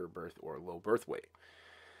 premature birth, or low birth weight.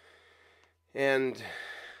 And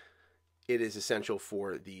it is essential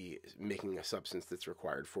for making a substance that's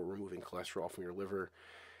required for removing cholesterol from your liver.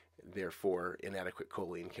 Therefore, inadequate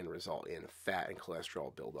choline can result in fat and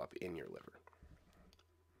cholesterol buildup in your liver.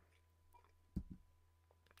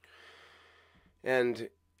 And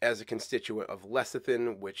as a constituent of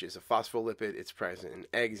lecithin, which is a phospholipid, it's present in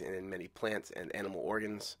eggs and in many plants and animal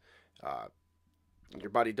organs. Your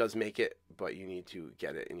body does make it, but you need to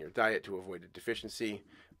get it in your diet to avoid a deficiency.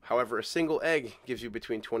 However, a single egg gives you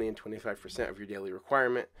between 20 and 25% of your daily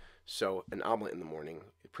requirement, so an omelet in the morning,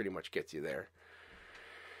 it pretty much gets you there.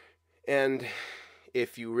 And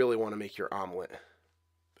if you really want to make your omelet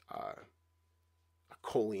a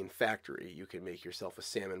choline factory, you can make yourself a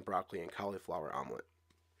salmon, broccoli, and cauliflower omelet.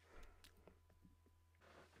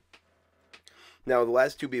 Now, the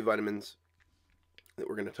last two B vitamins that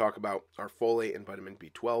we're going to talk about are folate and vitamin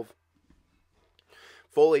B12.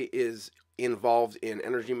 Folate is involved in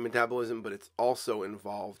energy metabolism, but it's also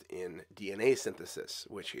involved in DNA synthesis,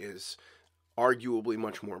 which is arguably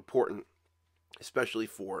much more important, especially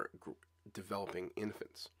for developing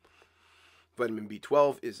infants. Vitamin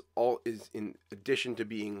B12 is in addition to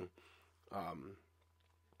being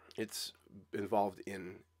it's involved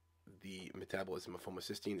in the metabolism of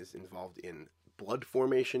homocysteine, is involved in blood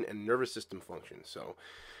formation and nervous system function. So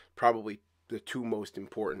probably the two most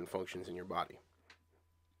important functions in your body.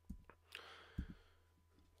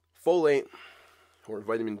 Folate, or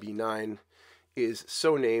vitamin B9, is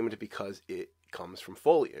so named because it comes from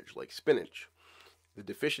foliage, like spinach. The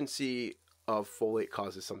deficiency of folate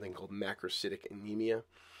causes something called macrocytic anemia.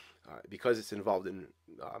 Because it's involved in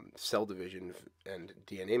cell division and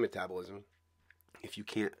DNA metabolism, if you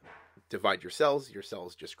can't divide your cells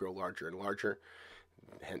just grow larger and larger,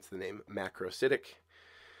 hence the name macrocytic.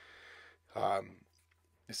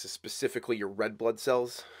 This is specifically your red blood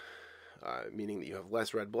cells, meaning that you have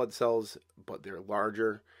less red blood cells, but they're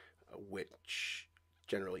larger, which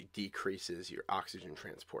generally decreases your oxygen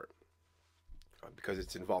transport. Because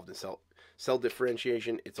it's involved in cell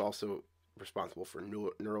differentiation, it's also responsible for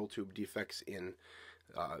neural tube defects in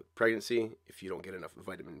pregnancy. If you don't get enough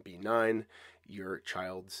vitamin B9, your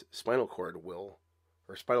child's spinal column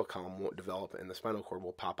won't develop, and the spinal cord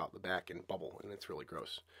will pop out the back and bubble, and it's really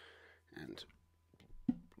gross and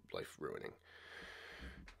life ruining.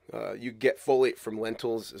 You get folate from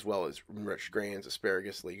lentils as well as enriched grains,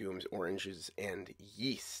 asparagus, legumes, oranges, and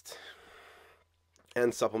yeast.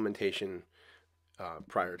 And supplementation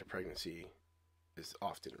prior to pregnancy is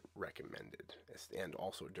often recommended, and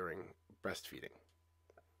also during breastfeeding.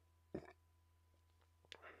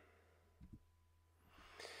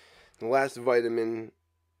 The last vitamin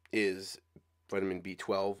is vitamin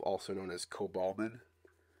B12, also known as cobalamin.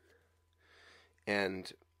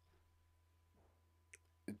 And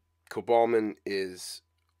cobalamin is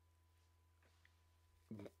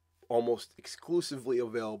almost exclusively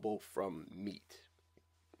available from meat.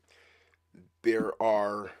 There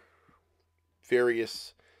are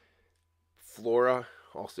various flora,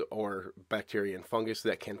 also, or bacteria and fungus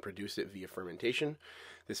that can produce it via fermentation.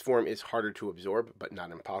 This form is harder to absorb, but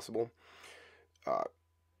not impossible.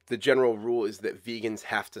 The general rule is that vegans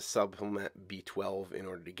have to supplement B12 in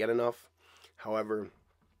order to get enough. However,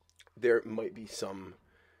 there might be some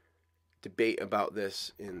debate about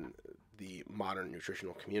this in the modern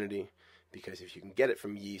nutritional community, because if you can get it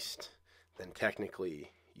from yeast, then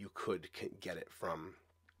technically you could get it from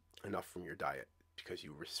enough from your diet, because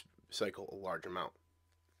you recycle a large amount.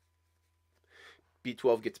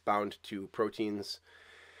 B12 gets bound to proteins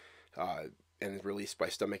and is released by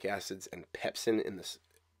stomach acids and pepsin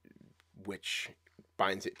which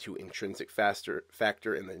binds it to intrinsic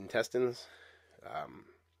factor in the intestines.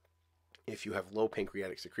 If you have low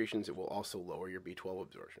pancreatic secretions, it will also lower your B12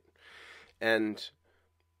 absorption. And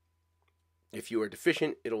if you are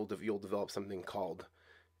deficient, you'll develop something called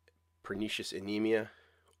pernicious anemia,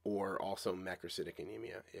 or also macrocytic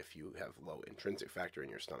anemia if you have low intrinsic factor in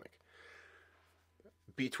your stomach.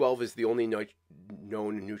 B12 is the only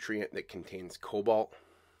known nutrient that contains cobalt,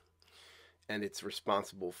 and it's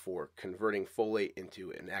responsible for converting folate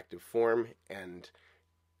into an active form and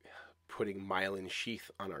putting myelin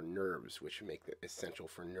sheath on our nerves, which make it essential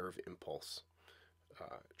for nerve impulse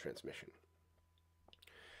transmission.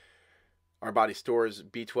 Our body stores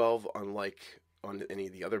B12 unlike on any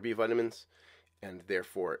of the other B vitamins, and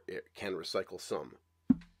therefore it can recycle some,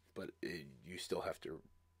 but you still have to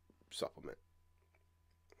supplement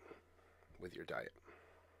with your diet.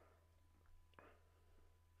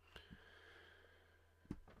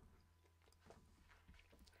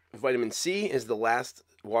 Vitamin C is the last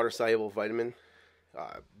water-soluble vitamin.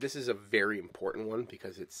 This is a very important one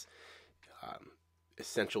because it's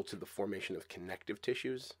essential to the formation of connective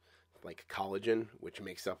tissues, like collagen, which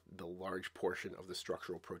makes up the large portion of the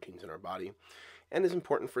structural proteins in our body, and is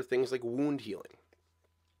important for things like wound healing.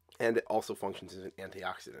 And it also functions as an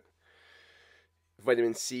antioxidant.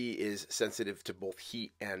 Vitamin C is sensitive to both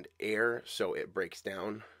heat and air, so it breaks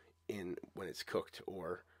down when it's cooked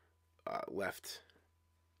or left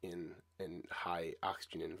in high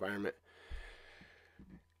oxygen environment.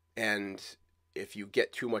 And if you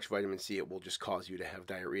get too much vitamin C, it will just cause you to have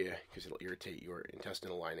diarrhea because it'll irritate your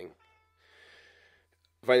intestinal lining.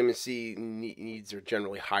 Vitamin C needs are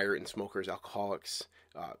generally higher in smokers, alcoholics,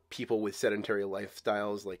 people with sedentary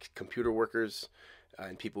lifestyles like computer workers,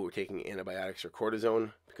 and people who are taking antibiotics or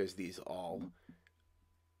cortisone, because these all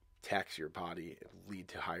tax your body and lead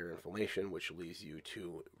to higher inflammation, which leads you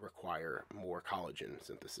to require more collagen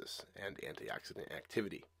synthesis and antioxidant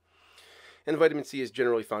activity. And vitamin C is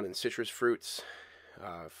generally found in citrus fruits,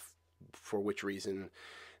 for which reason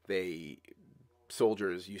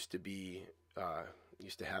soldiers used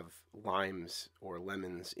to have limes or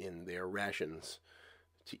lemons in their rations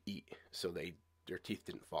to eat, so their teeth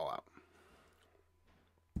didn't fall out.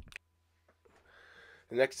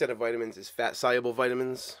 The next set of vitamins is fat-soluble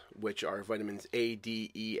vitamins, which are vitamins A,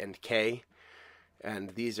 D, E, and K. And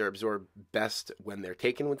these are absorbed best when they're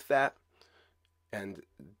taken with fat, and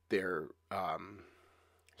they're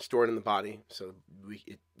stored in the body, so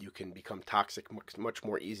you can become toxic much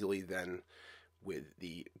more easily than with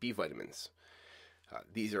the B vitamins.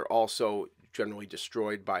 These are also generally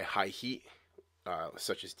destroyed by high heat,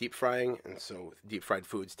 such as deep frying, and so deep fried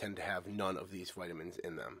foods tend to have none of these vitamins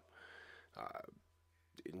in them.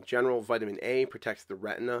 In general, vitamin A protects the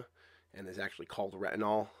retina and is actually called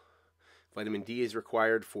retinol. Vitamin D is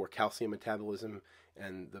required for calcium metabolism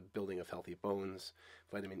and the building of healthy bones.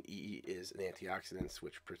 Vitamin E is an antioxidant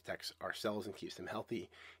which protects our cells and keeps them healthy.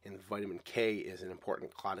 And vitamin K is an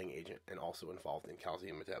important clotting agent and also involved in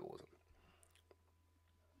calcium metabolism.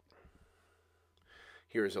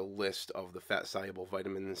 Here is a list of the fat-soluble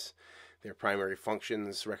vitamins, their primary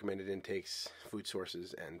functions, recommended intakes, food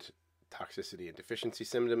sources, and toxicity and deficiency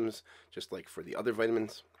symptoms, just like for the other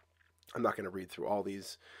vitamins. I'm not going to read through all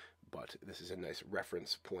these, but this is a nice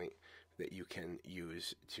reference point that you can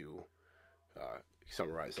use to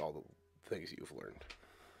summarize all the things you've learned.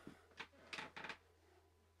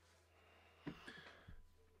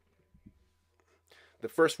 The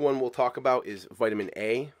first one we'll talk about is vitamin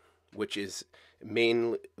A, which is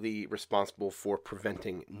mainly responsible for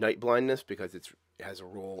preventing night blindness because it has a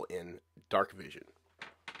role in dark vision.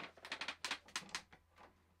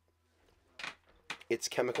 Its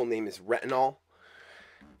chemical name is retinol,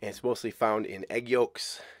 and it's mostly found in egg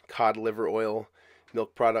yolks, cod liver oil,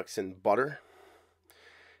 milk products, and butter.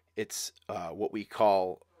 It's what we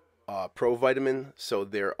call provitamin, so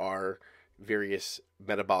there are various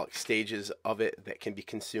metabolic stages of it that can be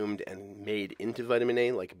consumed and made into vitamin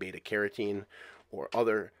A, like beta-carotene or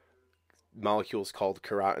other molecules called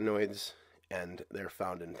carotenoids, and they're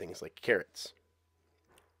found in things like carrots.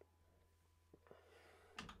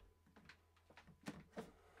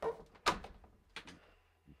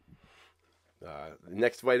 The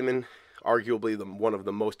next vitamin, arguably one of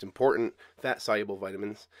the most important fat-soluble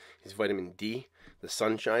vitamins, is vitamin D, the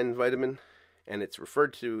sunshine vitamin, and it's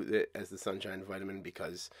referred to as the sunshine vitamin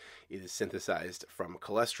because it is synthesized from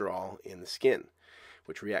cholesterol in the skin,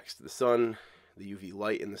 which reacts to the sun, the UV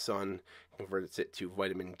light in the sun, converts it to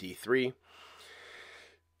vitamin D3.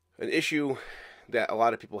 An issue that a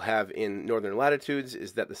lot of people have in northern latitudes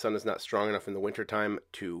is that the sun is not strong enough in the wintertime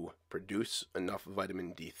to produce enough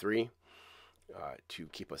vitamin D3 to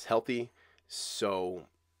keep us healthy, so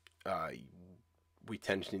we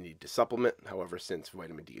tend to need to supplement. However, since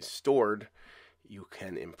vitamin D is stored, you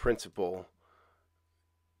can, in principle,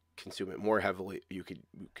 consume it more heavily. You could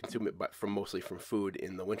consume it mostly from food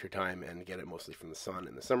in the wintertime and get it mostly from the sun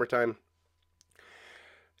in the summertime.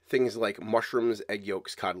 Things like mushrooms, egg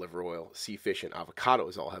yolks, cod liver oil, sea fish, and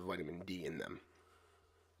avocados all have vitamin D in them.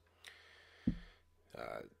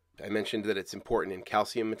 I mentioned that it's important in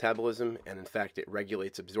calcium metabolism, and in fact it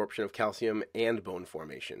regulates absorption of calcium and bone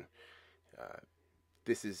formation.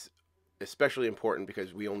 This is especially important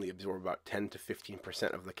because we only absorb about 10 to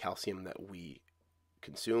 15% of the calcium that we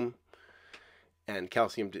consume, and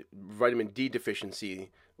vitamin D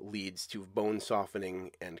deficiency leads to bone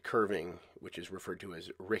softening and curving, which is referred to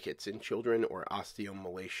as rickets in children or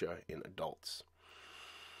osteomalacia in adults.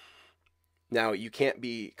 Now, you can't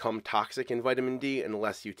become toxic in vitamin D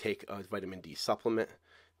unless you take a vitamin D supplement,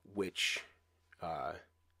 which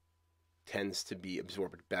tends to be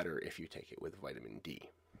absorbed better if you take it with vitamin D.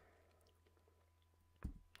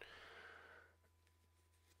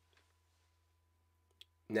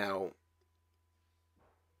 Now,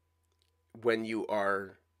 when you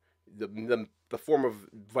are the form of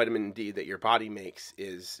vitamin D that your body makes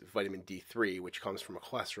is vitamin D3, which comes from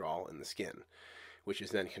cholesterol in the skin, which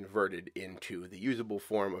is then converted into the usable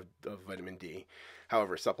form of vitamin D.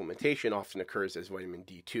 However, supplementation often occurs as vitamin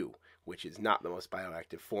D2, which is not the most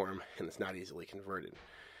bioactive form and it's not easily converted.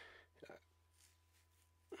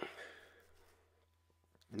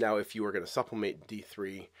 Now, if you are going to supplement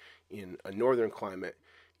D3 in a northern climate,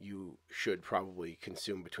 you should probably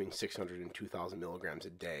consume between 600 and 2,000 milligrams a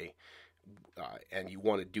day, and you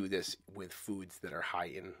want to do this with foods that are high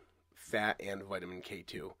in fat and vitamin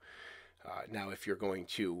K2. Now, if you're going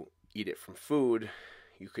to eat it from food,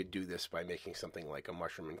 you could do this by making something like a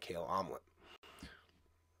mushroom and kale omelet.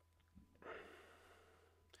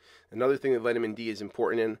 Another thing that vitamin D is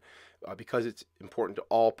important in, because it's important to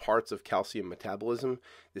all parts of calcium metabolism,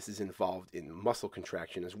 this is involved in muscle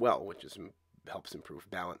contraction as well, which helps improve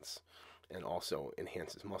balance and also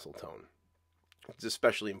enhances muscle tone. It's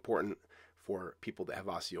especially important for people that have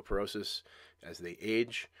osteoporosis as they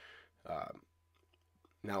age.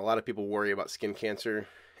 Now, a lot of people worry about skin cancer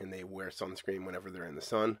and they wear sunscreen whenever they're in the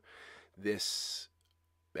sun. This,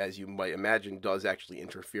 as you might imagine, does actually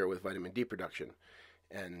interfere with vitamin D production.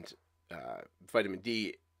 And vitamin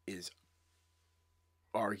D is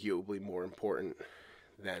arguably more important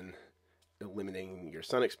than eliminating your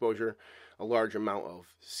sun exposure. A large amount of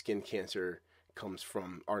skin cancer comes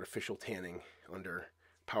from artificial tanning under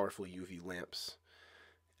powerful UV lamps.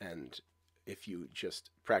 And if you just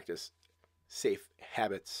practice safe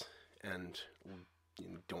habits and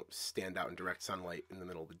don't stand out in direct sunlight in the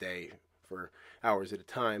middle of the day for hours at a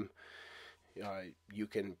time, you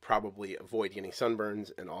can probably avoid getting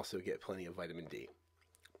sunburns and also get plenty of vitamin D.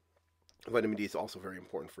 Vitamin D is also very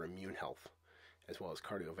important for immune health as well as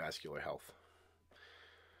cardiovascular health.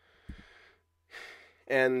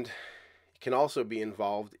 And it can also be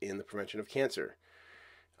involved in the prevention of cancer,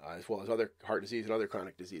 as well as other heart disease and other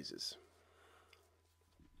chronic diseases.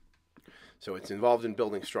 So it's involved in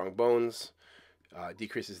building strong bones,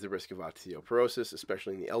 decreases the risk of osteoporosis,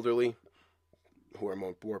 especially in the elderly, who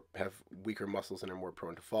are have weaker muscles and are more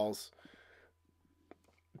prone to falls.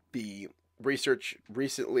 The research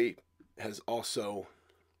recently has also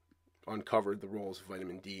uncovered the roles of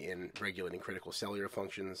vitamin D in regulating critical cellular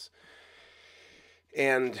functions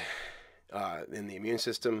and in the immune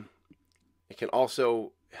system. It can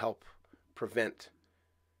also help prevent,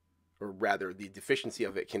 or rather the deficiency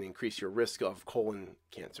of it can increase your risk of colon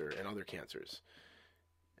cancer and other cancers.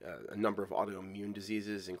 A number of autoimmune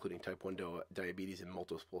diseases, including type 1 diabetes and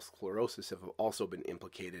multiple sclerosis, have also been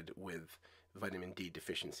implicated with vitamin D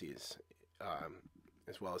deficiencies,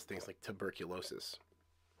 as well as things like tuberculosis.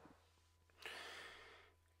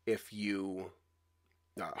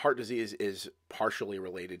 Heart disease is partially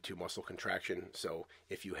related to muscle contraction, so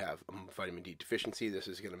if you have a vitamin D deficiency, this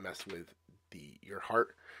is going to mess with your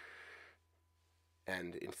heart.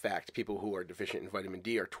 And in fact, people who are deficient in vitamin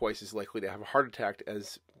D are twice as likely to have a heart attack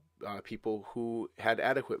as people who had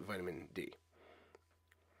adequate vitamin D.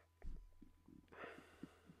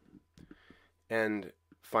 And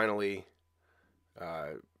finally,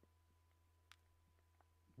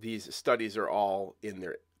 these studies are all in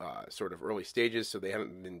their sort of early stages, so they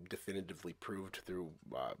haven't been definitively proved through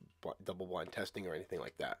double-blind testing or anything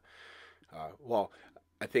like that. Well,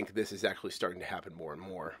 I think this is actually starting to happen more and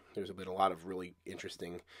more. There's been a lot of really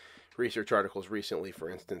interesting research articles recently, for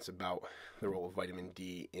instance, about the role of vitamin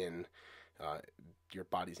D in your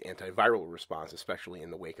body's antiviral response, especially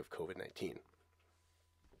in the wake of COVID-19.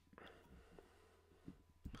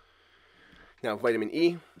 Now, vitamin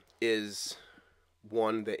E is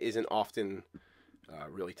one that isn't often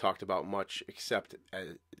really talked about much, except as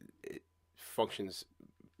it functions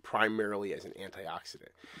primarily as an antioxidant.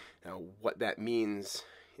 Now, what that means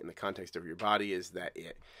in the context of your body is that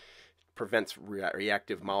it prevents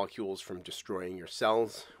reactive molecules from destroying your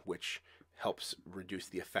cells, which helps reduce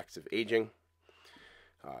the effects of aging,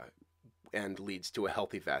 and leads to a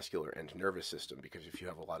healthy vascular and nervous system, because if you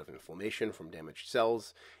have a lot of inflammation from damaged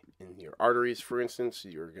cells in your arteries, for instance,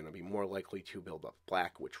 you're going to be more likely to build up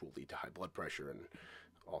plaque, which will lead to high blood pressure and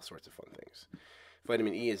all sorts of fun things.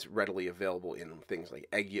 Vitamin E is readily available in things like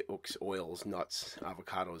egg yolks, oils, nuts,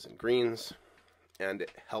 avocados, and greens, and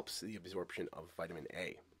it helps the absorption of vitamin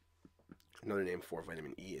A. Another name for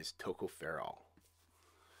vitamin E is tocopherol.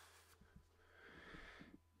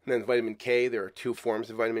 And then vitamin K, there are two forms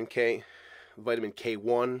of vitamin K. Vitamin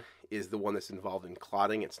K1 is the one that's involved in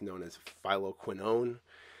clotting. It's known as phyloquinone.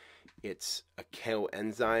 It's a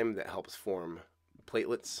coenzyme that helps form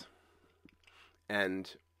platelets.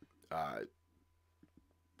 And a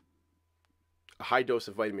high dose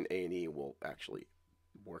of vitamin A and E will actually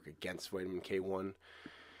work against vitamin K1.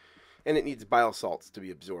 And it needs bile salts to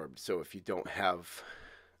be absorbed. So if you don't have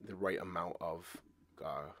the right amount of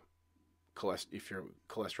if your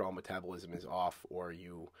cholesterol metabolism is off, or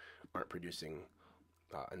you aren't producing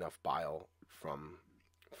enough bile for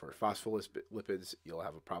phospholipids, you'll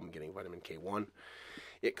have a problem getting vitamin K1.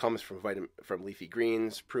 It comes from leafy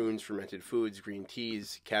greens, prunes, fermented foods, green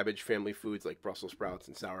teas, cabbage family foods like Brussels sprouts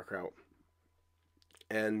and sauerkraut.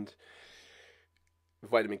 And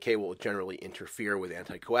vitamin K will generally interfere with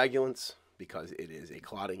anticoagulants because it is a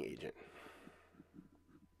clotting agent.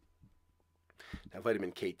 Now,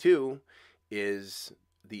 vitamin K2 is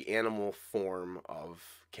the animal form of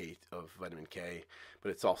vitamin K, but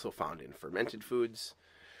it's also found in fermented foods,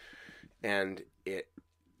 and it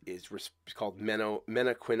called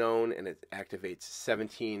menaquinone, and it activates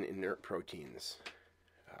 17 inert proteins.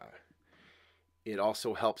 It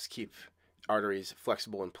also helps keep arteries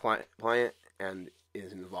flexible and pliant, and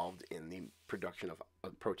is involved in the production of a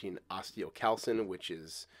protein osteocalcin, which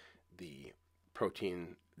is the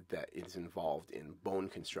protein that is involved in bone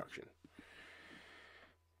construction.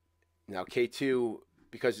 Now, K2,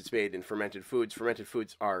 because it's made in fermented foods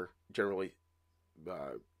are generally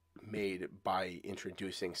made by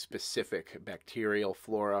introducing specific bacterial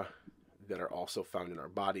flora that are also found in our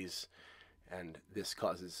bodies, and this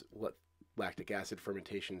causes lactic acid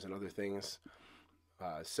fermentations and other things.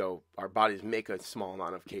 So our bodies make a small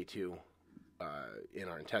amount of K2 in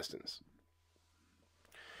our intestines.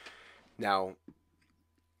 Now,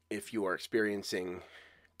 if you are experiencing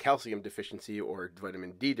calcium deficiency or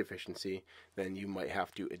vitamin D deficiency, then you might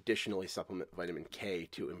have to additionally supplement vitamin K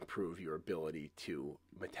to improve your ability to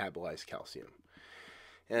metabolize calcium.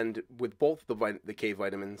 And with both the K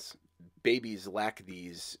vitamins, babies lack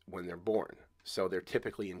these when they're born. So they're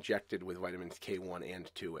typically injected with vitamins K1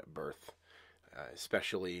 and 2 at birth,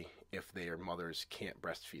 especially if their mothers can't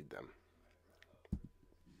breastfeed them.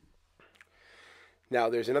 Now,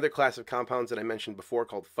 there's another class of compounds that I mentioned before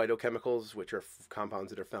called phytochemicals, which are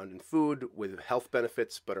compounds that are found in food with health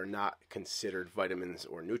benefits but are not considered vitamins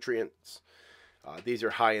or nutrients. These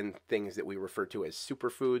are high in things that we refer to as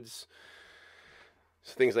superfoods.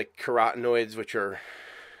 So things like carotenoids, which are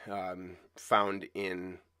found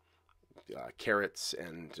in carrots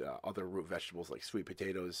and other root vegetables like sweet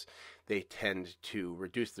potatoes. They tend to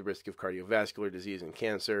reduce the risk of cardiovascular disease and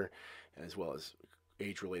cancer, as well as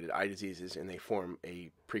age-related eye diseases, and they form a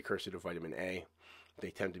precursor to vitamin A. They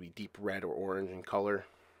tend to be deep red or orange in color,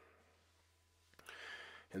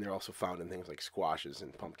 and they're also found in things like squashes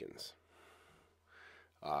and pumpkins.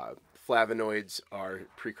 Flavonoids are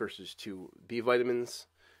precursors to B vitamins,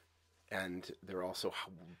 and they're also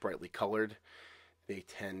brightly colored. They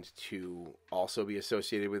tend to also be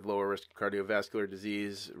associated with lower risk of cardiovascular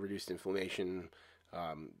disease, reduced inflammation,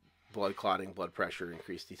 blood clotting, blood pressure,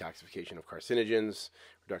 increased detoxification of carcinogens,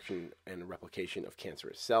 reduction and replication of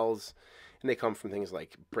cancerous cells. And they come from things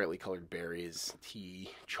like brightly colored berries,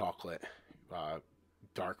 tea, chocolate,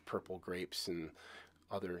 dark purple grapes, and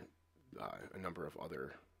a number of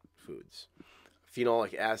other foods.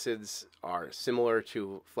 Phenolic acids are similar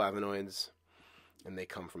to flavonoids, and they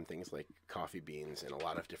come from things like coffee beans and a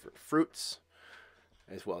lot of different fruits,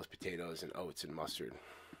 as well as potatoes and oats and mustard.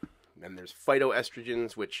 And there's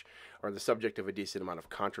phytoestrogens, which are the subject of a decent amount of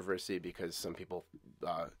controversy because some people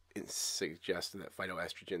suggest that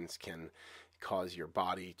phytoestrogens can cause your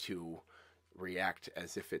body to react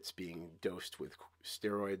as if it's being dosed with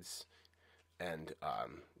steroids, and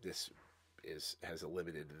this has a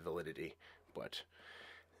limited validity. But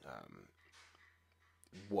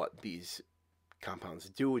what these compounds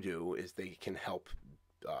do is they can help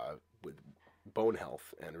with bone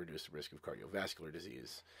health and reduce the risk of cardiovascular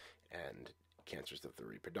disease and cancers of the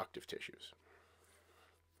reproductive tissues.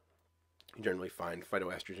 You generally find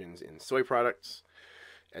phytoestrogens in soy products,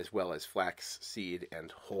 as well as flax, seed,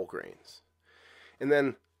 and whole grains. And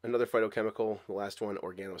then another phytochemical, the last one,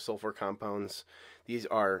 organosulfur compounds. These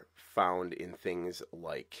are found in things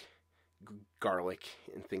like garlic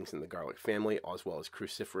and things in the garlic family, as well as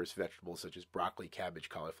cruciferous vegetables such as broccoli, cabbage,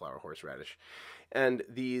 cauliflower, horseradish. And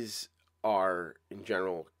these are, in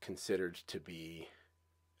general, considered to be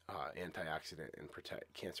antioxidant and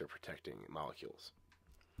cancer-protecting molecules.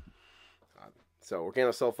 So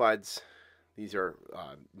organosulfides, these are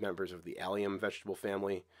members of the allium vegetable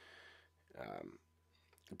family.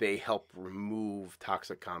 They help remove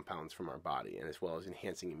toxic compounds from our body, and as well as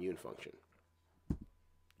enhancing immune function.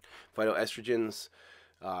 Phytoestrogens,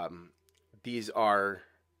 these are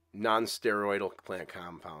non-steroidal plant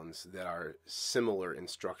compounds that are similar in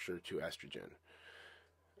structure to estrogen.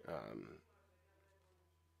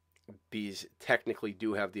 These technically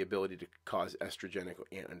do have the ability to cause estrogenic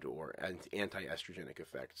and/or anti-estrogenic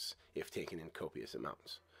effects if taken in copious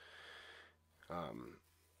amounts.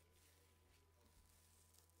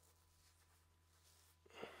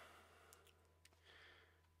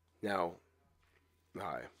 Now,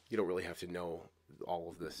 you don't really have to know all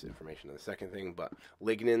of this information on the second thing, but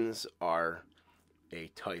lignans are a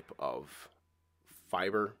type of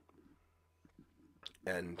fiber,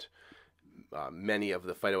 and many of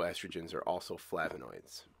the phytoestrogens are also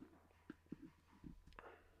flavonoids.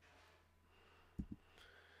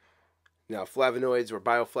 Now, flavonoids or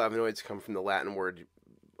bioflavonoids come from the Latin word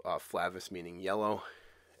flavus, meaning yellow,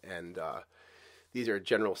 and these are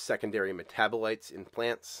general secondary metabolites in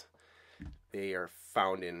plants. They are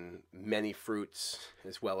found in many fruits,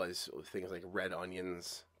 as well as things like red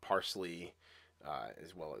onions, parsley,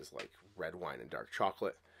 as well as like red wine and dark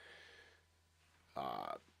chocolate.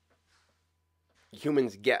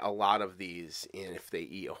 Humans get a lot of these in if they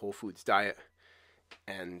eat a whole foods diet,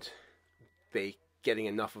 and they getting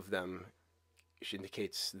enough of them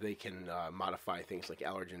indicates they can modify things like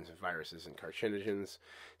allergens and viruses and carcinogens,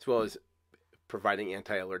 as well as providing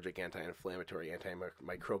anti-allergic, anti-inflammatory,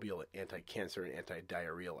 antimicrobial, anti-cancer, and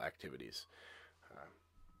anti-diarrheal activities.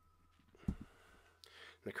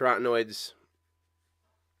 The carotenoids,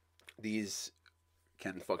 these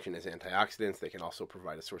can function as antioxidants. They can also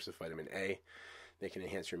provide a source of vitamin A. They can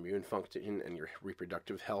enhance your immune function and your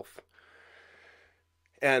reproductive health.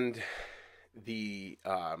 And the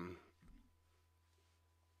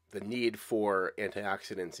need for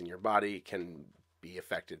antioxidants in your body can be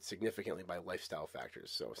affected significantly by lifestyle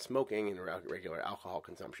factors. So smoking and regular alcohol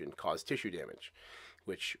consumption cause tissue damage,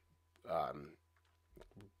 which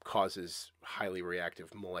causes highly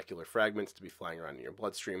reactive molecular fragments to be flying around in your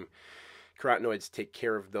bloodstream. Carotenoids take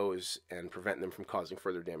care of those and prevent them from causing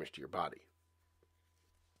further damage to your body.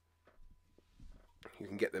 You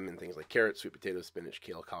can get them in things like carrots, sweet potatoes, spinach,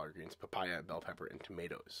 kale, collard greens, papaya, bell pepper, and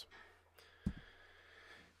tomatoes.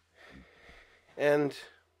 And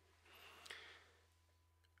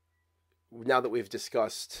now that we've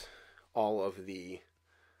discussed all of the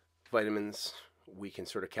vitamins, we can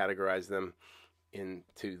sort of categorize them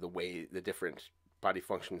into the different body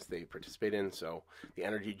functions they participate in. So the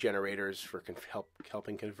energy generators for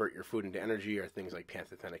helping convert your food into energy are things like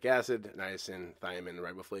pantothenic acid, niacin, thiamine,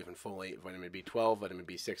 riboflavin, folate, vitamin B12, vitamin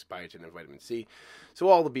B6, biotin, and vitamin C. So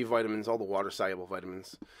all the B vitamins, all the water-soluble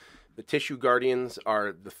vitamins. The tissue guardians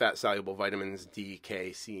are the fat-soluble vitamins D,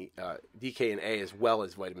 K, and A, as well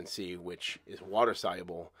as vitamin C, which is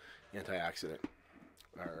water-soluble antioxidant,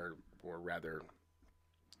 or rather,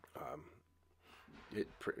 it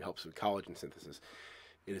helps with collagen synthesis.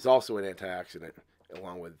 It is also an antioxidant,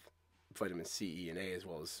 along with vitamin C, E, and A, as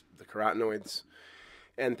well as the carotenoids.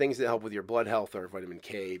 And things that help with your blood health are vitamin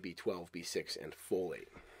K, B12, B6, and folate.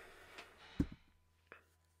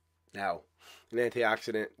 Now, an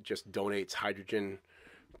antioxidant just donates hydrogen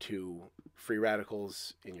to free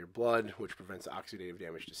radicals in your blood, which prevents oxidative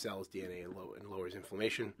damage to cells, DNA, and lowers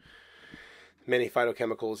inflammation. Many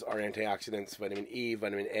phytochemicals are antioxidants: vitamin E,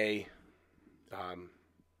 vitamin A,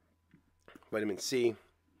 vitamin C,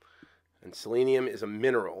 and selenium is a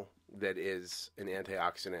mineral that is an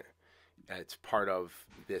antioxidant. It's part of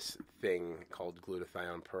this thing called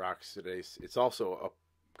glutathione peroxidase. It's also a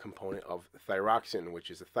component of thyroxine, which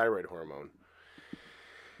is a thyroid hormone.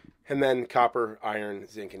 And then copper, iron,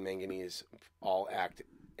 zinc, and manganese all act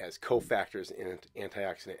as cofactors in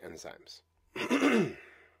antioxidant enzymes.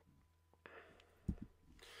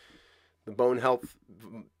 The bone health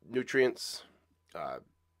nutrients.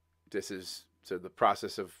 So the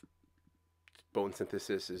process of bone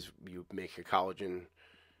synthesis is you make a collagen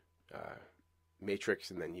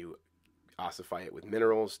matrix, and then you ossify it with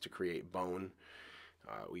minerals to create bone.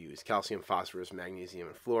 We use calcium, phosphorus, magnesium,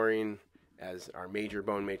 and fluorine as our major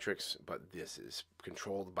bone matrix, but this is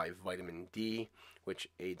controlled by vitamin D, which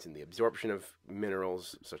aids in the absorption of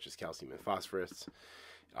minerals such as calcium and phosphorus.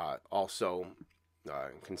 Also,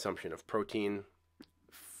 consumption of protein,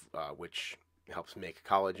 which helps make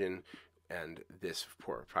collagen, and this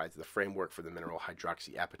provides the framework for the mineral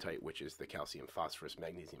hydroxyapatite, which is the calcium, phosphorus,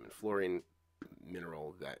 magnesium, and fluorine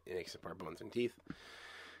mineral that makes up our bones and teeth.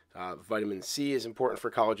 Vitamin C is important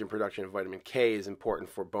for collagen production, and vitamin K is important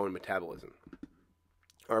for bone metabolism.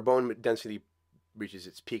 Our bone density reaches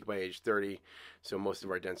its peak by age 30, so most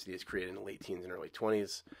of our density is created in the late teens and early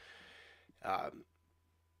 20s,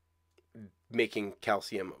 making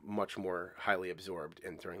calcium much more highly absorbed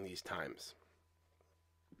during these times.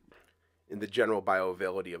 And the general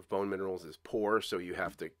bioavailability of bone minerals is poor, so you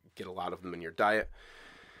have to get a lot of them in your diet.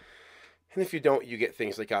 And if you don't, you get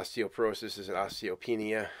things like osteoporosis and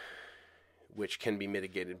osteopenia, which can be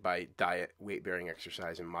mitigated by diet, weight-bearing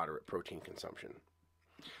exercise, and moderate protein consumption.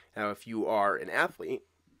 Now, if you are an athlete,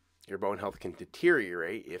 your bone health can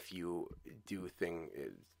deteriorate if you do things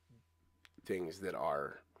that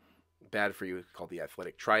are bad for you, called the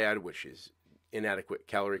athletic triad, which is inadequate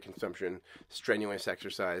calorie consumption, strenuous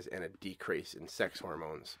exercise, and a decrease in sex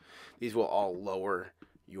hormones. These will all lower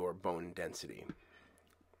your bone density.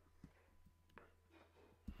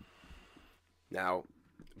 Now,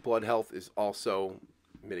 blood health is also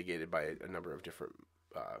mitigated by a number of different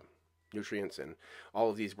nutrients, and all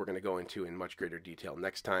of these we're going to go into in much greater detail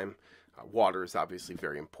next time. Water is obviously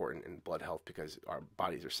very important in blood health because our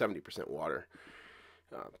bodies are 70% water,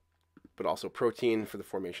 but also protein for the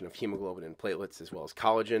formation of hemoglobin and platelets, as well as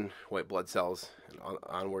collagen, white blood cells, and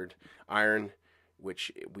onward, iron,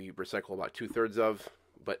 which we recycle about 2/3 of,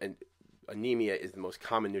 but anemia is the most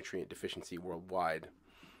common nutrient deficiency worldwide,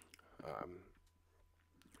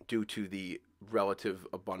 due to the relative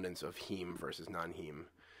abundance of heme versus non-heme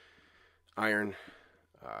iron.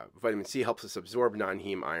 Vitamin C helps us absorb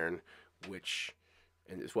non-heme iron,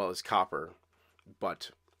 and as well as copper,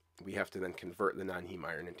 but we have to then convert the non-heme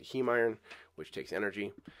iron into heme iron, which takes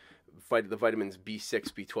energy. The vitamins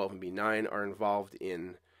B6, B12, and B9 are involved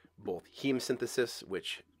in both heme synthesis,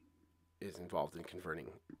 which is involved in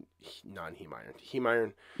converting non-heme iron to heme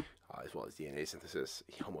iron, as well as DNA synthesis,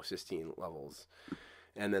 homocysteine levels.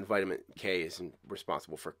 And then vitamin K is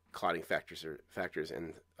responsible for clotting factors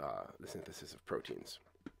and the synthesis of proteins.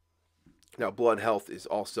 Now, blood health is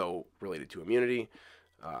also related to immunity.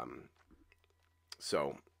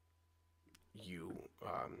 So you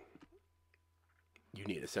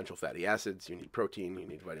need essential fatty acids, you need protein, you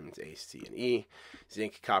need vitamins A, C, and E,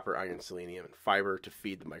 zinc, copper, iron, selenium, and fiber to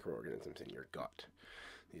feed the microorganisms in your gut.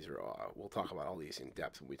 These are we'll talk about all these in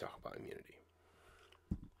depth when we talk about immunity.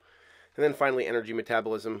 And then finally, energy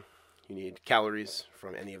metabolism. You need calories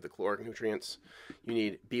from any of the caloric nutrients. You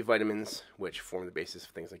need B vitamins, which form the basis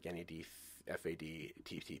of things like NAD, FAD,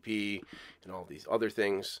 TTP, and all these other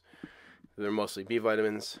things. They're mostly B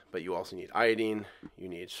vitamins, but you also need iodine. You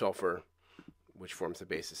need sulfur, which forms the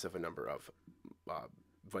basis of a number of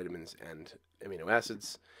vitamins and amino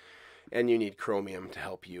acids. And you need chromium to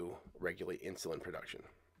help you regulate insulin production.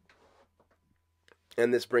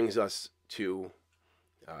 And this brings us to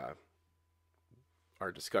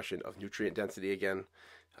our discussion of nutrient density again.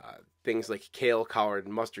 Things like kale, collard,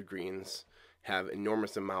 and mustard greens have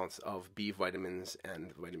enormous amounts of B vitamins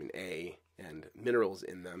and vitamin A and minerals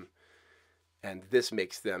in them, and this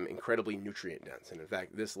makes them incredibly nutrient dense. And in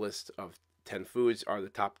fact, this list of 10 foods are the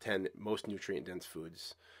top 10 most nutrient dense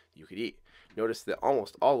foods you could eat. Notice that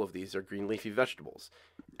almost all of these are green leafy vegetables,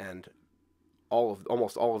 and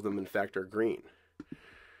almost all of them, in fact, are green.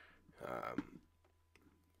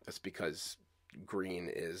 That's because green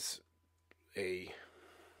is a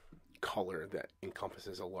color that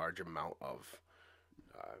encompasses a large amount of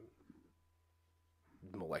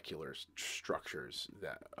molecular structures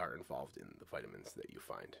that are involved in the vitamins that you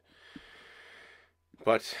find.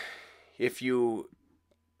 But if you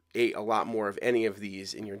ate a lot more of any of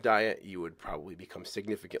these in your diet, you would probably become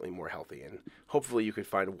significantly more healthy, and hopefully you could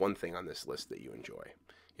find one thing on this list that you enjoy,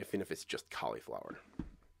 even if it's just cauliflower.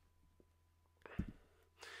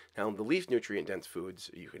 Now, the least nutrient-dense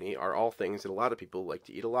foods you can eat are all things that a lot of people like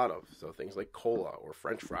to eat a lot of. So things like cola or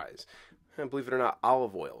French fries. And believe it or not,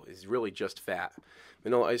 olive oil is really just fat.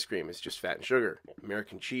 Vanilla ice cream is just fat and sugar.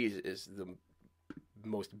 American cheese is the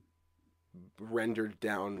most rendered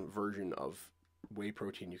down version of whey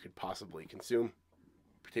protein you could possibly consume.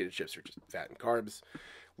 Potato chips are just fat and carbs.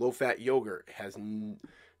 Low-fat yogurt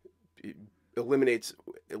it eliminates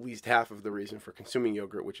at least half of the reason for consuming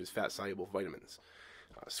yogurt, which is fat-soluble vitamins.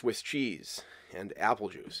 Swiss cheese and apple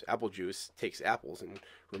juice. Apple juice takes apples and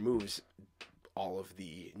removes all of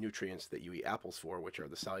the nutrients that you eat apples for, which are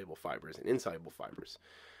the soluble fibers and insoluble fibers,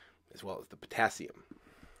 as well as the potassium.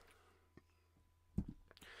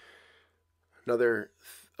 Another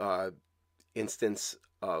instance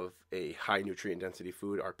of a high nutrient density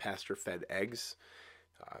food are pasture-fed eggs.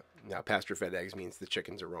 Now, pasture-fed eggs means the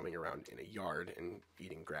chickens are roaming around in a yard and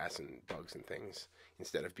eating grass and bugs and things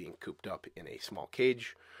instead of being cooped up in a small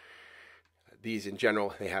cage. These, in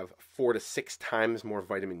general, they have 4 to 6 times more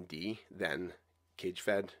vitamin D than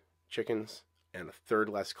cage-fed chickens, and 1/3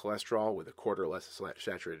 less cholesterol with 1/4 less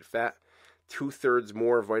saturated fat, 2/3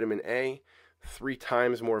 more vitamin A, 3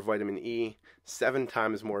 times more vitamin E, 7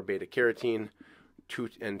 times more beta-carotene,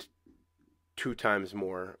 2 times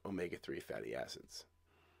more omega-3 fatty acids.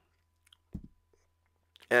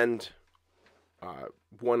 And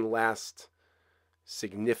one last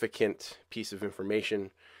significant piece of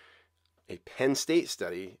information, a Penn State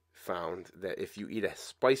study found that if you eat a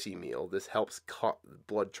spicy meal, this helps cut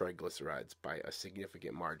blood triglycerides by a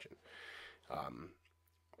significant margin.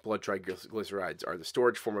 Blood triglycerides are the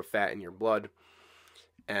storage form of fat in your blood,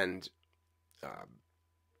 and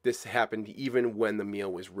this happened even when the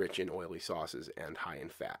meal was rich in oily sauces and high in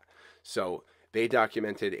fat. So they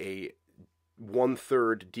documented a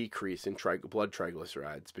 1/3 decrease in blood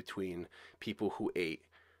triglycerides between people who ate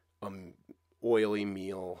an oily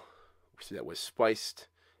meal that was spiced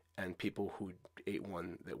and people who ate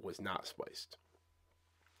one that was not spiced.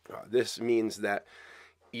 This means that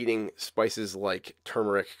eating spices like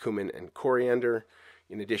turmeric, cumin, and coriander,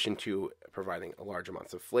 in addition to providing large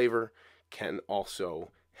amounts of flavor, can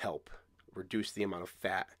also help reduce the amount of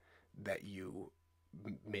fat that you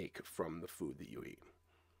make from the food that you eat.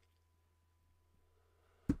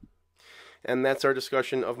 And that's our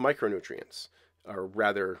discussion of micronutrients, or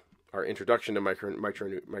rather, our introduction to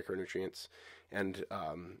micronutrients and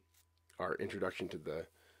our introduction to the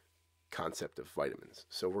concept of vitamins.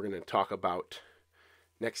 So we're going to talk about,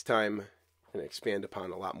 next time, we're going to expand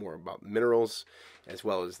upon a lot more about minerals, as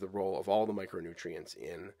well as the role of all the micronutrients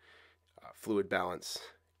in fluid balance,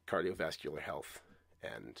 cardiovascular health,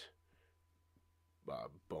 and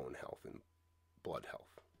bone health and blood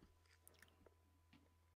health.